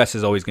U.S.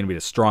 is always going to be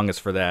the strongest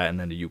for that, and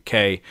then the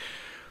U.K.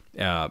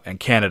 And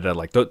Canada,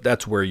 like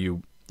that's where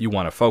you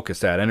want to focus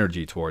that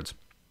energy towards.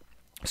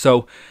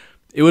 So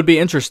it would be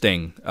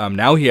interesting.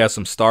 Now he has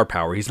some star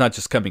power. He's not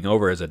just coming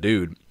over as a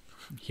dude.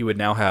 He would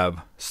now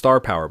have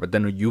star power. But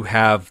then you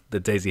have the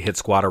Daisy Hit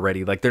Squad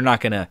already. Like, they're not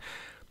going to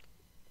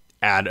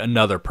add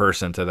another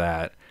person to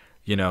that.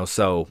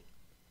 So,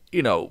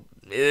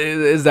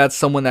 is that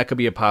someone that could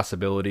be a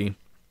possibility?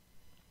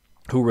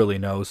 Who really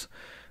knows?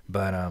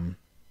 But,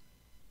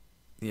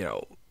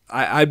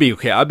 I'd be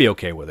okay. I'd be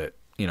okay with it.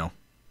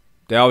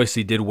 They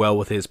obviously did well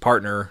with his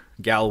partner,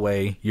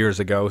 Galloway, years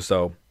ago.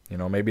 So,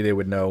 maybe they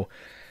would know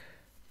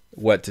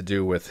what to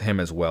do with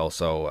him as well.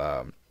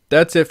 So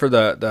that's it for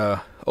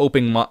the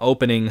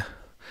opening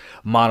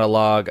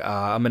monologue.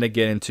 I'm going to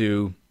get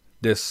into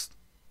this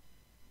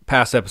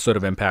past episode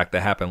of Impact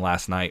that happened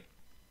last night,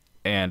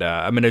 and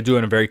I'm going to do it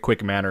in a very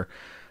quick manner.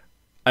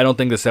 I don't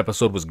think this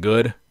episode was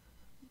good,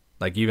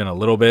 like even a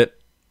little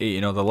bit.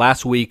 The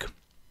last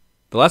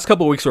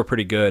couple of weeks were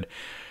pretty good,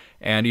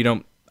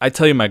 and I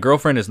tell you, my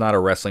girlfriend is not a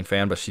wrestling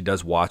fan, but she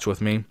does watch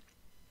with me,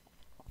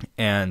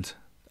 and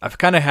I've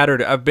kind of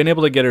I've been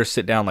able to get her to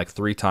sit down like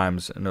 3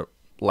 times in the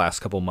last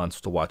couple months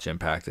to watch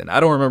Impact. And I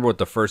don't remember what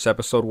the first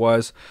episode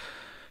was.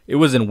 It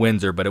was in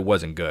Windsor, but it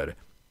wasn't good.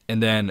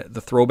 And then the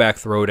Throwback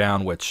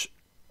Throwdown, which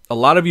a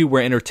lot of you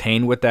were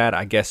entertained with that.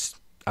 I guess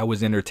I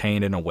was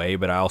entertained in a way,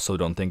 but I also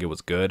don't think it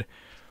was good.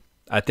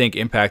 I think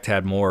Impact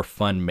had more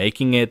fun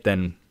making it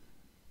than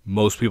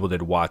most people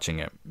did watching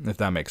it, if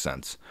that makes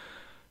sense.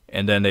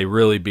 And then they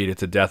really beat it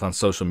to death on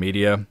social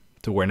media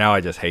to where now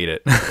I just hate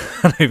it.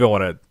 I don't even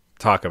want to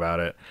talk about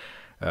it.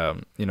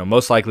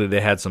 Most likely they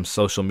had some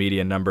social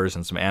media numbers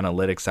and some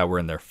analytics that were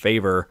in their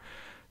favor,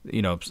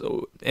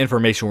 so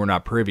information we're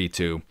not privy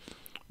to.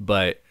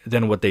 But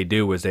then what they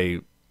do is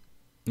they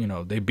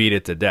beat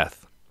it to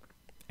death.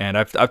 And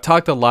I've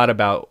talked a lot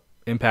about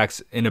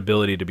Impact's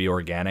inability to be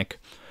organic.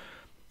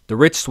 The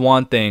Rich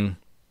Swann thing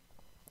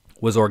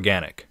was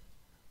organic.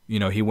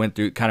 He went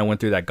through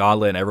that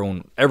gauntlet,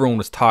 and everyone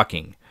was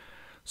talking.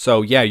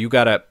 So yeah, you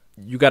gotta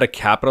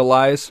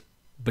capitalize,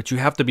 but you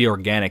have to be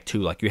organic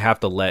too. Like, you have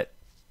to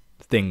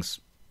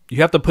you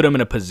have to put him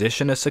in a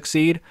position to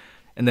succeed,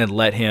 and then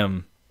let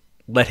him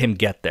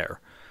get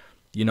there.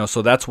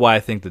 So that's why I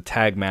think the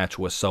tag match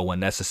was so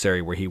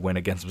unnecessary where he went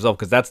against himself,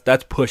 because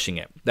that's pushing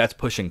it. That's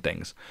pushing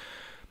things.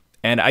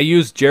 And I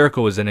used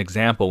Jericho as an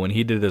example when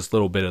he did this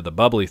little bit of the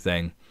bubbly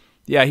thing.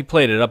 Yeah, he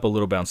played it up a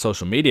little bit on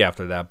social media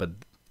after that, but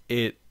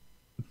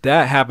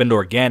that happened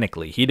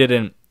organically. He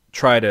didn't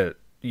try to,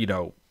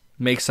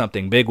 make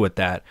something big with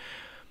that.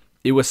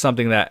 It was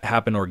something that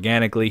happened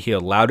organically. He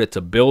allowed it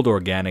to build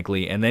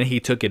organically, and then he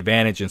took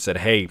advantage and said,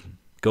 hey,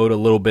 go to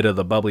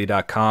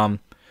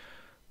littlebitofthebubbly.com.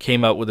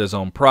 Came up with his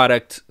own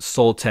product,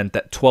 sold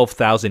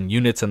 12,000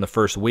 units in the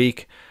first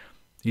week.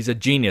 He's a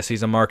genius.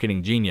 He's a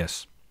marketing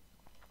genius.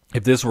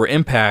 If this were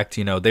Impact,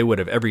 they would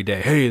have every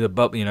day, hey, the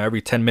bubbly,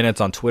 every 10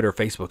 minutes on Twitter,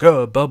 Facebook,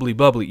 oh, bubbly,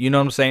 bubbly. You know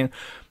what I'm saying?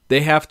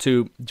 They have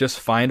to just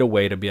find a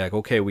way to be like,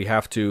 okay, we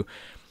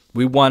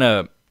want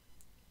to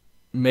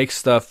make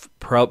stuff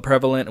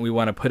prevalent. We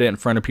want to put it in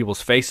front of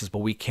people's faces, but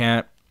we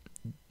can't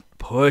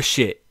push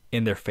it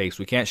in their face.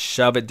 We can't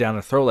shove it down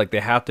their throat. Like, they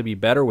have to be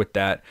better with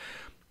that.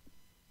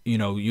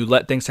 You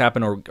let things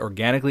happen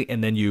organically,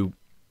 and then you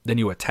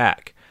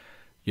attack,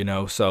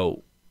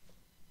 so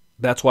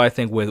that's why I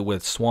think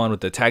with Swann, with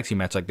the tag team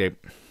match, like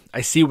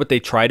I see what they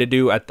try to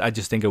do. I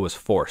just think it was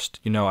forced.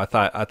 I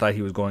thought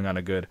he was going on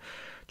a good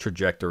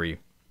trajectory,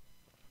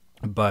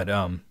 but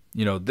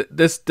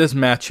this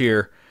match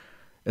here,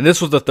 and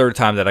this was the third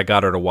time that I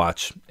got her to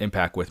watch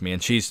Impact with me,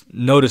 and she's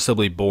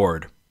noticeably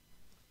bored.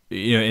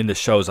 In the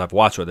shows I've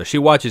watched with her, she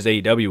watches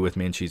AEW with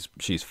me, and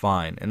she's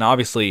fine. And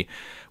obviously,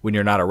 when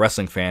you're not a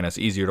wrestling fan, it's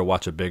easier to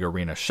watch a big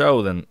arena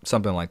show than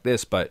something like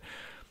this. But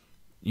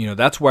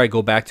that's where I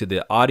go back to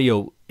the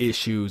audio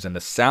issues and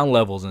the sound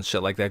levels and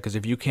shit like that. Because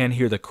if you can't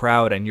hear the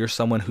crowd, and you're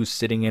someone who's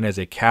sitting in as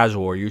a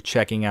casual, or you're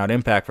checking out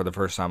Impact for the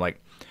first time,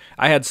 like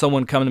I had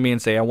someone come to me and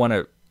say, I want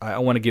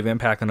to give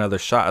Impact another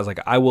shot. I was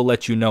like, I will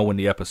let you know when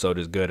the episode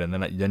is good, and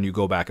then you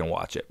go back and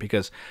watch it.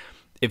 Because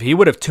if he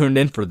would have tuned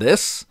in for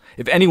this,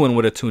 if anyone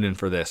would have tuned in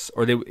for this,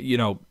 or they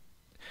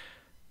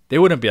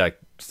wouldn't be like,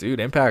 dude,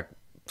 Impact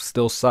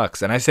still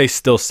sucks. And I say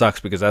still sucks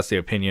because that's the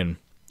opinion,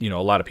 a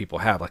lot of people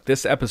have. Like,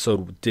 this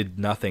episode did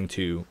nothing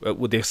to,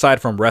 aside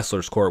from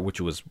Wrestler's Court,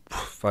 which was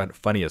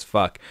funny as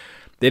fuck,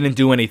 they didn't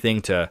do anything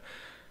to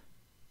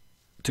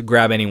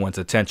grab anyone's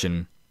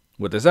attention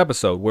with this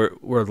episode.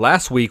 Where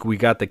last week we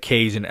got the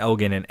Cage and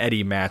Elgin and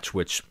Eddie match,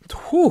 which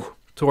tore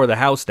the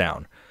house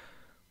down.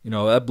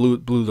 That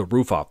blew the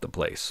roof off the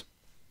place.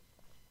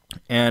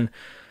 And,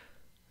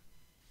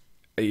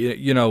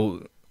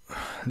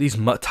 these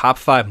top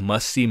 5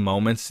 must-see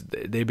moments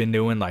they've been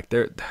doing, like,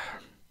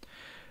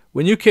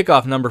 when you kick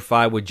off number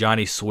 5 with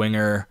Johnny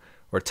Swinger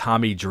or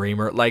Tommy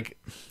Dreamer, like,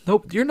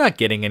 nope, you're not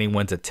getting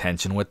anyone's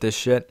attention with this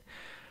shit.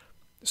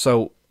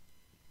 So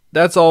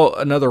that's all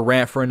another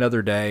rant for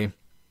another day.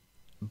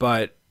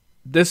 But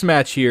this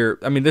match here,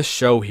 this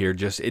show here, it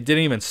didn't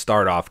even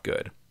start off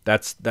good.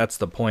 That's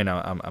the point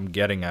I'm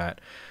getting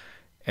at.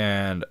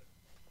 And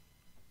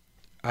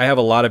I have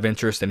a lot of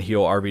interest in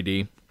heel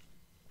RVD.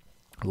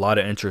 A lot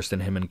of interest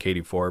in him and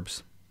Katie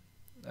Forbes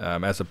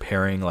as a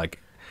pairing.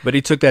 But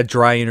he took that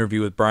dry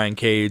interview with Brian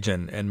Cage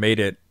and made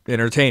it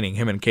entertaining,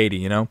 him and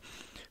Katie,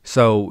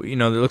 So, it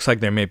looks like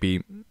they may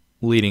be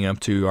leading up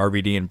to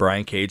RVD and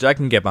Brian Cage. I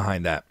can get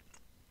behind that.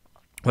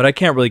 What I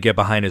can't really get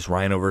behind is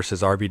Rhino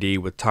versus RVD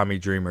with Tommy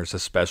Dreamer as a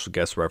special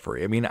guest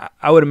referee.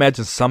 I would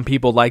imagine some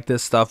people like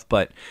this stuff,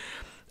 but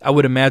I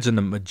would imagine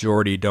the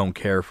majority don't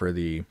care for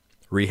the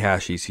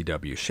rehash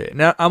ECW shit.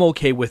 Now, I'm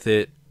okay with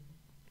it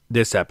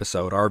this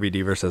episode,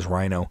 RVD versus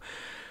Rhino.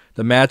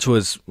 The match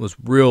was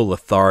real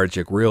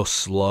lethargic, real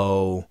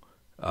slow.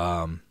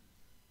 I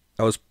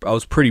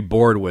was pretty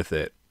bored with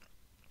it.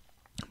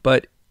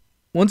 But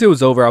once it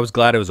was over, I was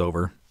glad it was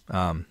over.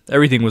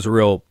 Everything was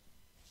real...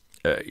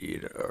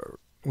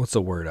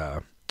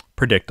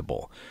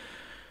 predictable.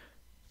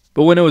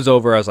 But when it was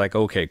over, I was like,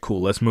 okay,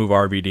 cool, let's move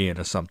RVD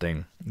into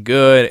something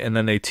good. And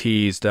then they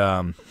teased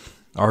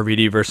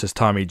RVD versus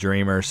Tommy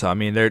Dreamer. So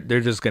they're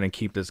just gonna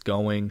keep this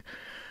going.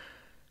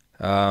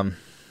 And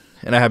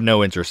I have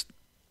no interest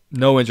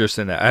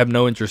in that. I have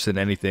no interest in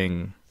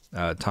anything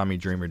Tommy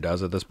Dreamer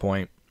does at this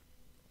point.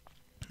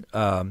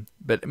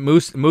 But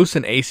Moose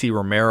and AC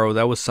Romero,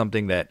 that was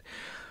something that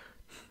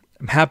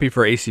I'm happy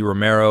for. AC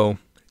Romero,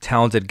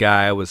 talented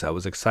guy. I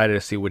was excited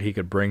to see what he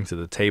could bring to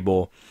the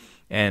table,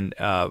 and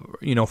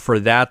for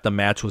that the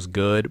match was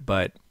good.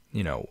 But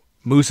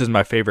Moose is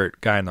my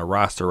favorite guy on the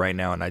roster right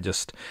now, and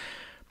this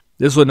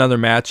was another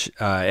match.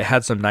 It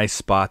had some nice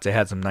spots. It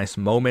had some nice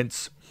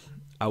moments.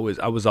 I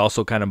was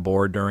also kind of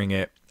bored during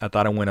it. I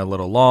thought it went a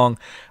little long.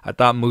 I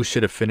thought Moose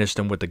should have finished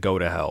him with the go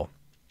to hell.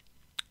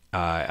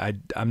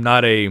 I'm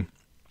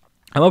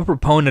a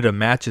proponent of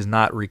matches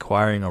not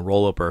requiring a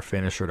roll up or a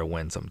finisher to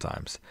win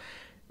sometimes.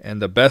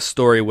 And the best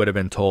story would have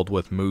been told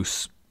with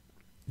Moose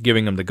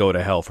giving him the go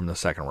to hell from the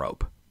second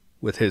rope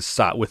with his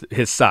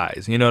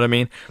size. You know what I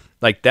mean?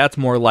 Like, that's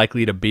more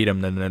likely to beat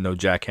him than the no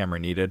jackhammer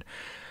needed.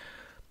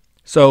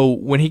 So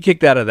when he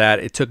kicked out of that,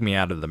 it took me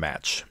out of the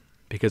match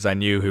because I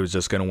knew he was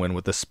just going to win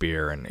with the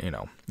spear, and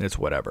it's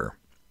whatever.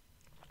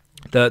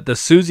 The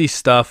Susie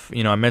stuff,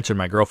 you know, I mentioned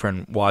my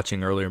girlfriend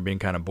watching earlier and being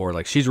kind of bored.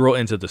 Like, she's real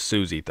into the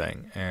Susie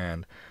thing,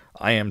 and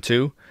I am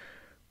too.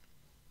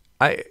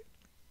 I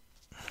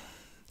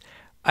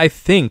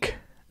think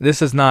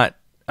this is not.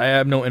 I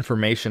have no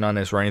information on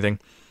this or anything.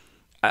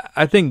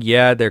 I think,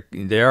 yeah,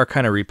 they are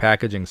kind of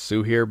repackaging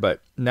Sue here,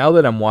 but now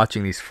that I'm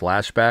watching these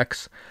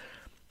flashbacks,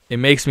 it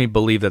makes me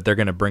believe that they're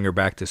going to bring her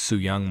back to Sue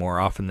Young more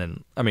often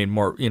than,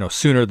 more,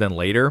 sooner than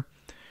later.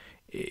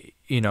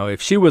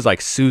 If she was like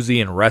Susie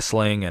in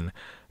wrestling and,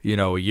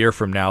 a year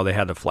from now they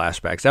had the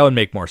flashbacks, that would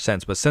make more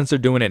sense. But since they're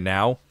doing it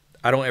now,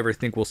 I don't ever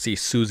think we'll see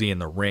Susie in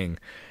the ring.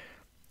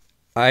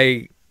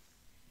 I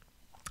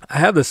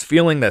have this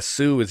feeling that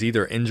Sue is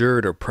either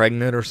injured or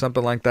pregnant or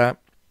something like that,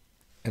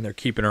 and they're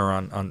keeping her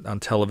on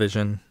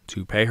television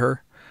to pay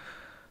her,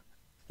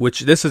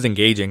 which this is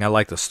engaging. I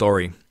like the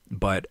story,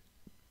 but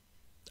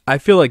I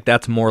feel like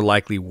that's more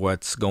likely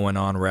what's going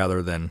on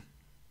rather than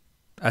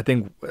I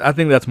think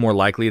that's more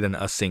likely than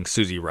us seeing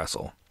Susie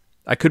wrestle.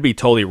 I could be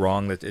totally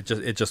wrong. That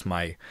it's just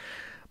my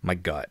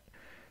gut.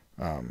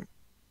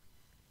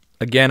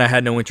 Again, I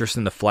had no interest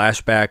in the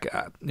flashback.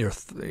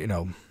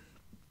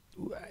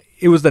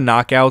 It was the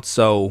knockout,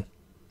 so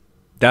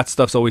that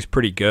stuff's always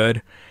pretty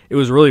good. It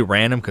was really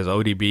random because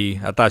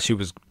ODB, I thought they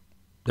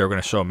were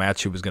going to show a match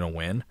she was going to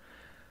win.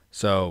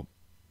 So,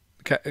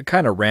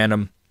 kind of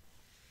random.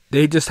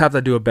 They just have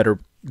to do a better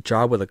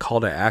job with a call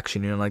to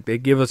action. Like, they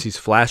give us these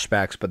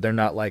flashbacks, but they're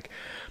not like,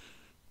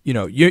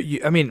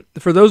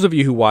 for those of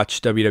you who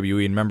watch WWE,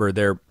 remember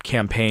their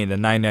campaign, the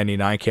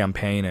 $9.99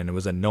 campaign, and it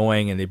was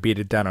annoying and they beat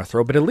it down our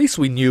throat, but at least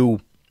we knew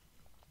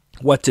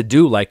what to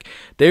do. Like,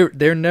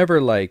 they're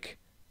never like,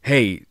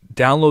 hey,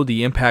 download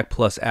the Impact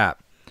Plus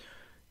app.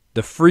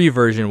 The free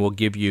version will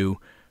give you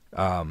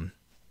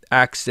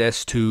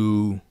access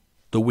to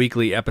the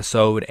weekly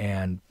episode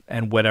and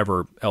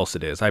whatever else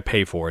it is. I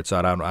pay for it, so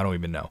I don't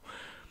even know.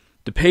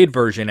 The paid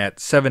version at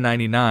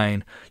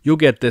 $7.99, you'll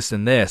get this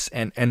and this,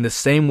 and the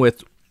same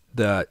with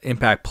the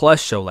Impact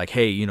Plus show. Like,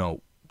 hey,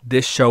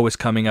 this show is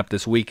coming up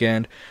this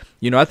weekend.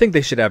 I think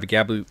they should have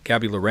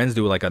Gabby Lorenz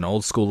do like an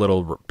old school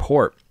little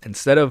report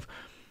instead of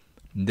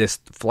this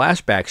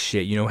flashback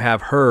shit.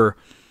 Have her,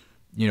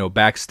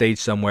 backstage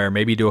somewhere,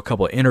 maybe do a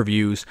couple of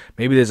interviews,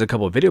 maybe there's a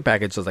couple of video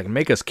packages, like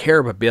make us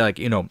care, but be like,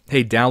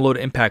 hey, download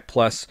Impact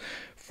Plus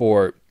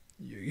for,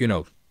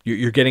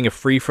 you're getting it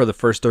free for the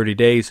first 30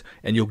 days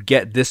and you'll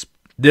get this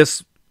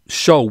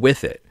show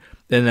with it.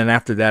 And then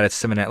after that, it's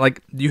 7.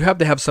 Like, you have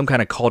to have some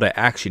kind of call to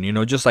action,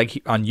 just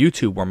like on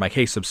YouTube where I'm like,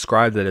 hey,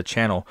 subscribe to the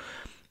channel.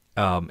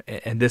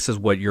 And this is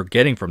what you're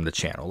getting from the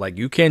channel. Like,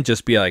 you can't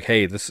just be like,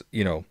 hey, this,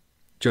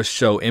 just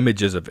show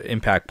images of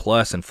Impact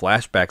Plus and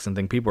flashbacks and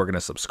think people are going to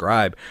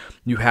subscribe.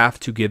 You have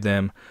to give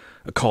them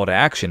a call to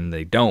action, and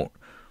they don't.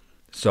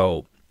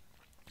 So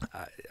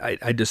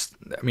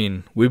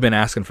we've been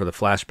asking for the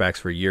flashbacks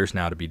for years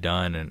now to be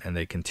done, and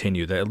they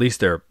continue. At least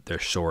they're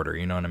shorter,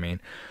 you know what I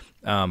mean?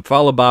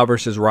 Fallah Bahh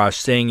versus Raj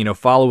Singh.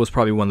 Fallah was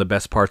probably one of the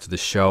best parts of the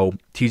show.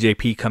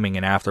 TJP coming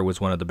in after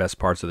was one of the best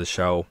parts of the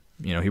show.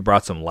 He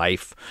brought some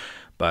life,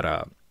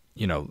 but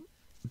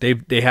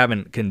they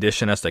haven't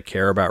conditioned us to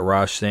care about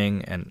Raj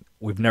Singh, and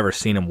we've never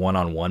seen him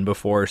one-on-one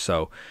before.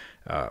 So,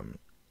 I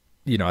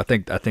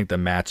think the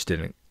match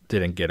didn't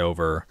get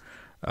over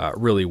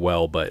really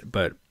well,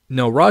 but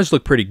no, Raj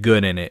looked pretty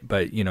good in it.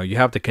 But you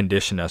have to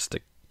condition us to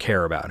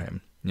care about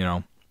him.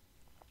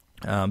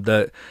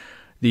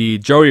 The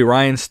Joey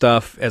Ryan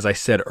stuff, as I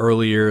said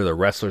earlier, the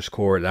Wrestler's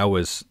Court, that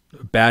was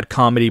bad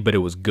comedy, but it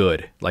was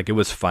good. Like, it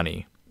was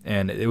funny.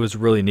 And it was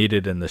really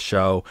needed in the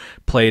show.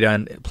 Played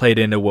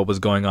into what was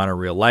going on in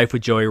real life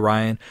with Joey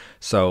Ryan.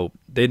 So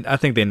I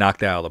think they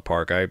knocked it out of the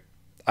park.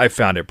 I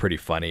found it pretty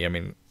funny.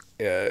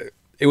 It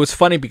was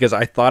funny because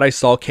I thought I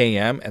saw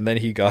KM and then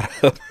he got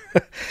up.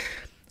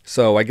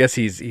 So I guess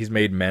he's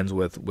made amends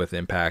with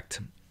Impact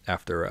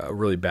after a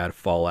really bad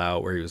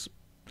fallout where he was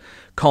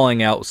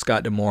calling out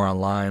Scott D'Amore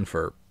online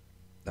for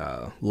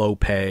low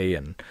pay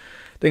and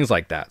things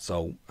like that.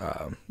 So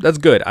that's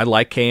good. I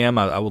like KM.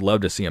 I would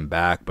love to see him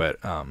back. But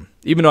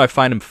even though I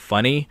find him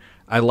funny,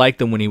 I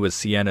liked him when he was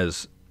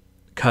Sienna's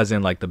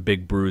cousin, like the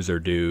big bruiser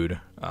dude.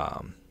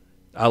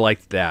 I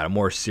liked that, a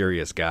more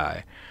serious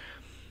guy.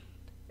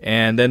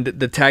 And then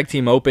the Tag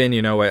Team Open,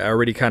 I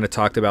already kind of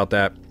talked about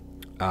that.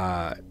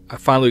 I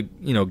finally,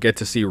 get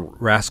to see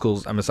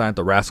Rascals. I'm assigned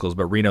the Rascals,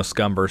 but Reno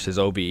Scum versus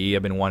OVE.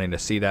 I've been wanting to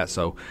see that.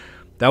 So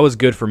that was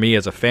good for me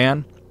as a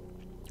fan.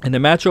 And the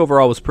match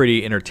overall was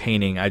pretty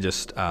entertaining. I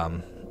just,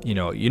 I'm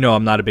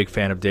not a big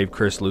fan of Dave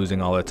Chris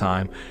losing all the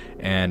time,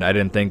 and I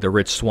didn't think the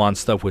Rich Swann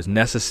stuff was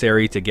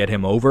necessary to get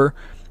him over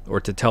or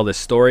to tell this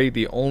story.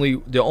 The only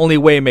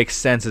way it makes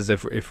sense is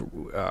if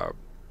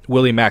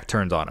Willie Mack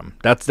turns on him.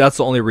 That's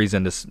the only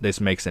reason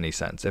this makes any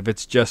sense. If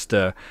it's just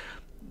to,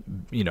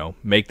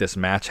 make this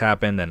match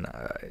happen, then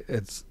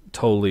it's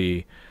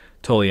totally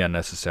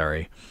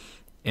unnecessary.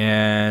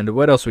 And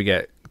what else we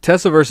get?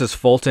 Tessa versus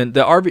Fulton.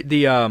 I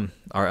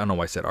don't know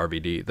why I said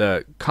RVD.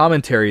 The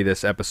commentary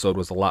this episode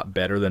was a lot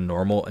better than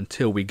normal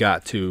until we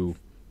got to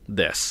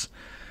this.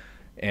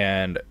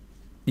 And,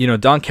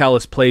 Don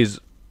Callis plays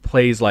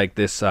plays like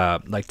this,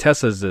 like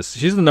Tessa's this.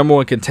 She's the number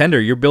one contender.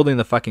 You're building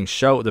the fucking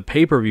show, the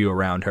pay-per-view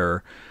around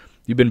her.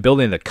 You've been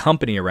building the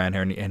company around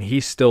her, and he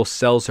still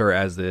sells her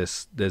as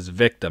this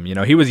victim. You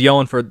know, he was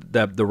yelling for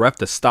the ref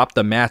to stop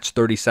the match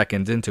 30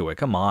 seconds into it.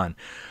 Come on.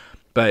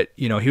 But,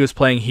 you know, he was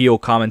playing heel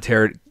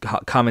commentator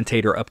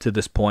up to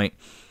this point.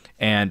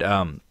 And,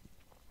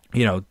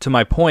 you know, to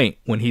my point,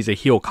 when he's a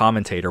heel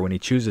commentator, when he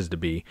chooses to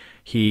be,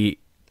 he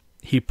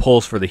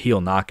pulls for the heel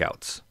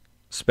knockouts,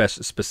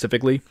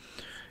 specifically.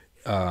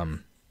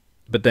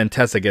 But then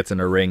Tessa gets in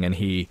the ring, and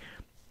he,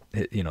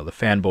 you know, the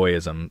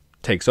fanboyism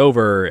takes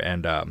over,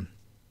 and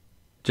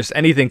just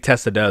anything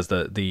Tessa does,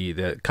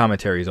 the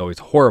commentary is always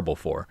horrible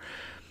for.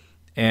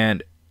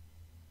 And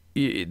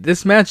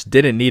this match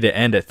didn't need to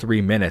end at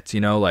 3 minutes.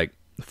 You know, like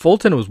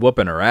Fulton was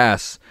whooping her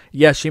ass.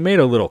 Yeah, she made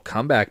a little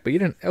comeback, but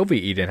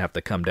LVE didn't have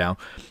to come down.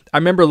 I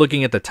remember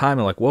looking at the time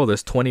and like, whoa,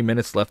 there's 20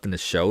 minutes left in the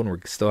show, and we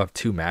still have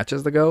 2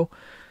 matches to go.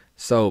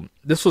 So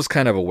this was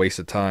kind of a waste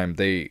of time.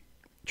 They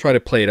try to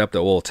play it up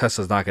that, well,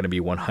 Tessa's not going to be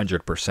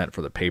 100%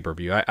 for the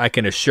pay-per-view. I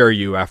can assure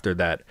you after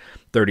that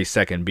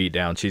 30-second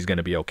beatdown, she's going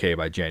to be okay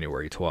by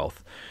January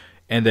 12th.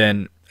 And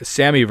then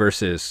Sammy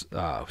versus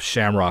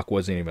Shamrock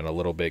wasn't even a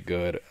little bit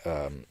good.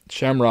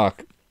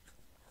 Shamrock,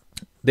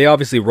 they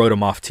obviously wrote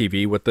him off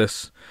TV with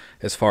this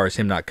as far as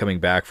him not coming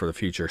back for the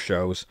future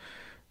shows,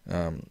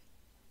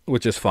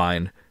 which is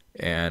fine.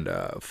 And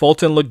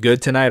Fulton looked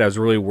good tonight. I was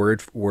really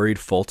worried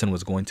Fulton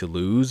was going to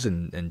lose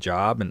and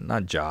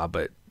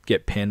but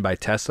get pinned by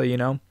Tessa, you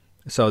know.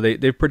 So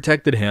they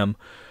protected him,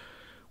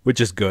 which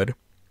is good.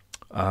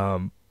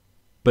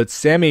 But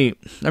Sammy,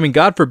 I mean,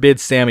 God forbid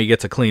Sammy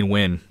gets a clean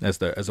win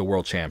as a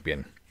world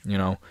champion, you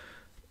know.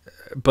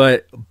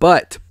 But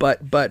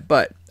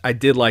I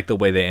did like the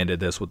way they ended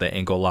this with the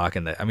ankle lock,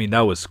 and I mean, that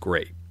was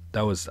great.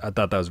 I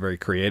thought that was very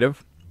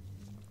creative.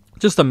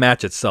 Just the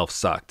match itself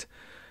sucked.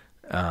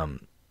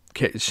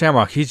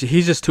 Shamrock, he's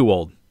just too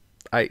old.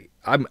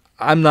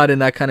 I'm not in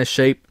that kind of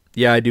shape.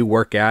 Yeah, I do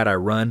work out, I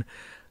run.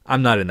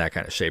 I'm not in that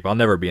kind of shape. I'll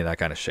never be in that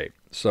kind of shape.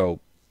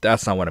 So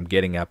that's not what I'm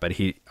getting at. But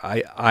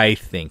I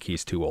think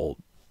he's too old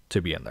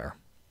to be in there.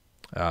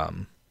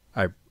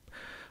 I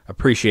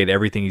appreciate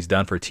everything he's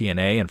done for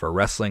TNA and for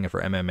wrestling and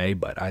for MMA,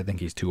 but I think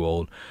he's too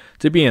old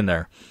to be in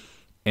there.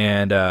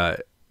 And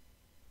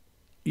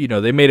you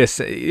know, they made us.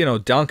 You know,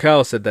 Don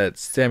Kyle said that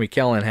Sami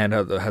Callihan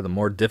had the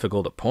more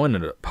difficult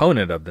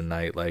opponent of the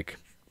night. Like,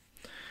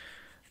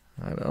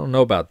 I don't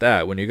know about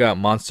that. When you got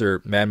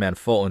Monster Madman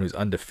Fulton, who's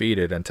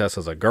undefeated, and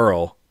Tessa's a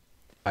girl,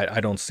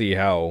 I don't see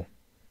how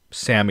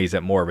Sammy's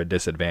at more of a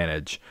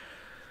disadvantage.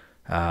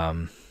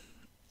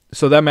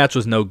 So that match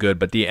was no good,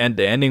 but the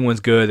ending was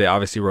good. They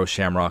obviously wrote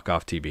Shamrock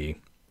off TV,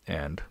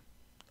 and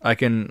I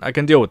can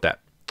deal with that.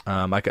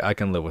 I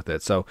can live with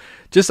it. So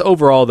just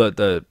overall,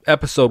 the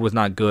episode was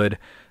not good,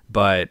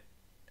 but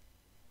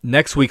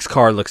next week's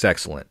card looks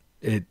excellent.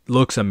 It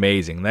looks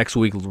amazing. Next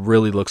week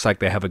really looks like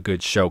they have a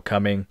good show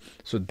coming.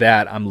 So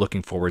that I'm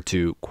looking forward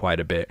to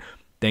quite a bit.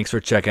 Thanks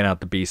for checking out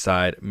the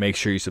B-side. Make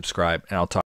sure you subscribe, and I'll talk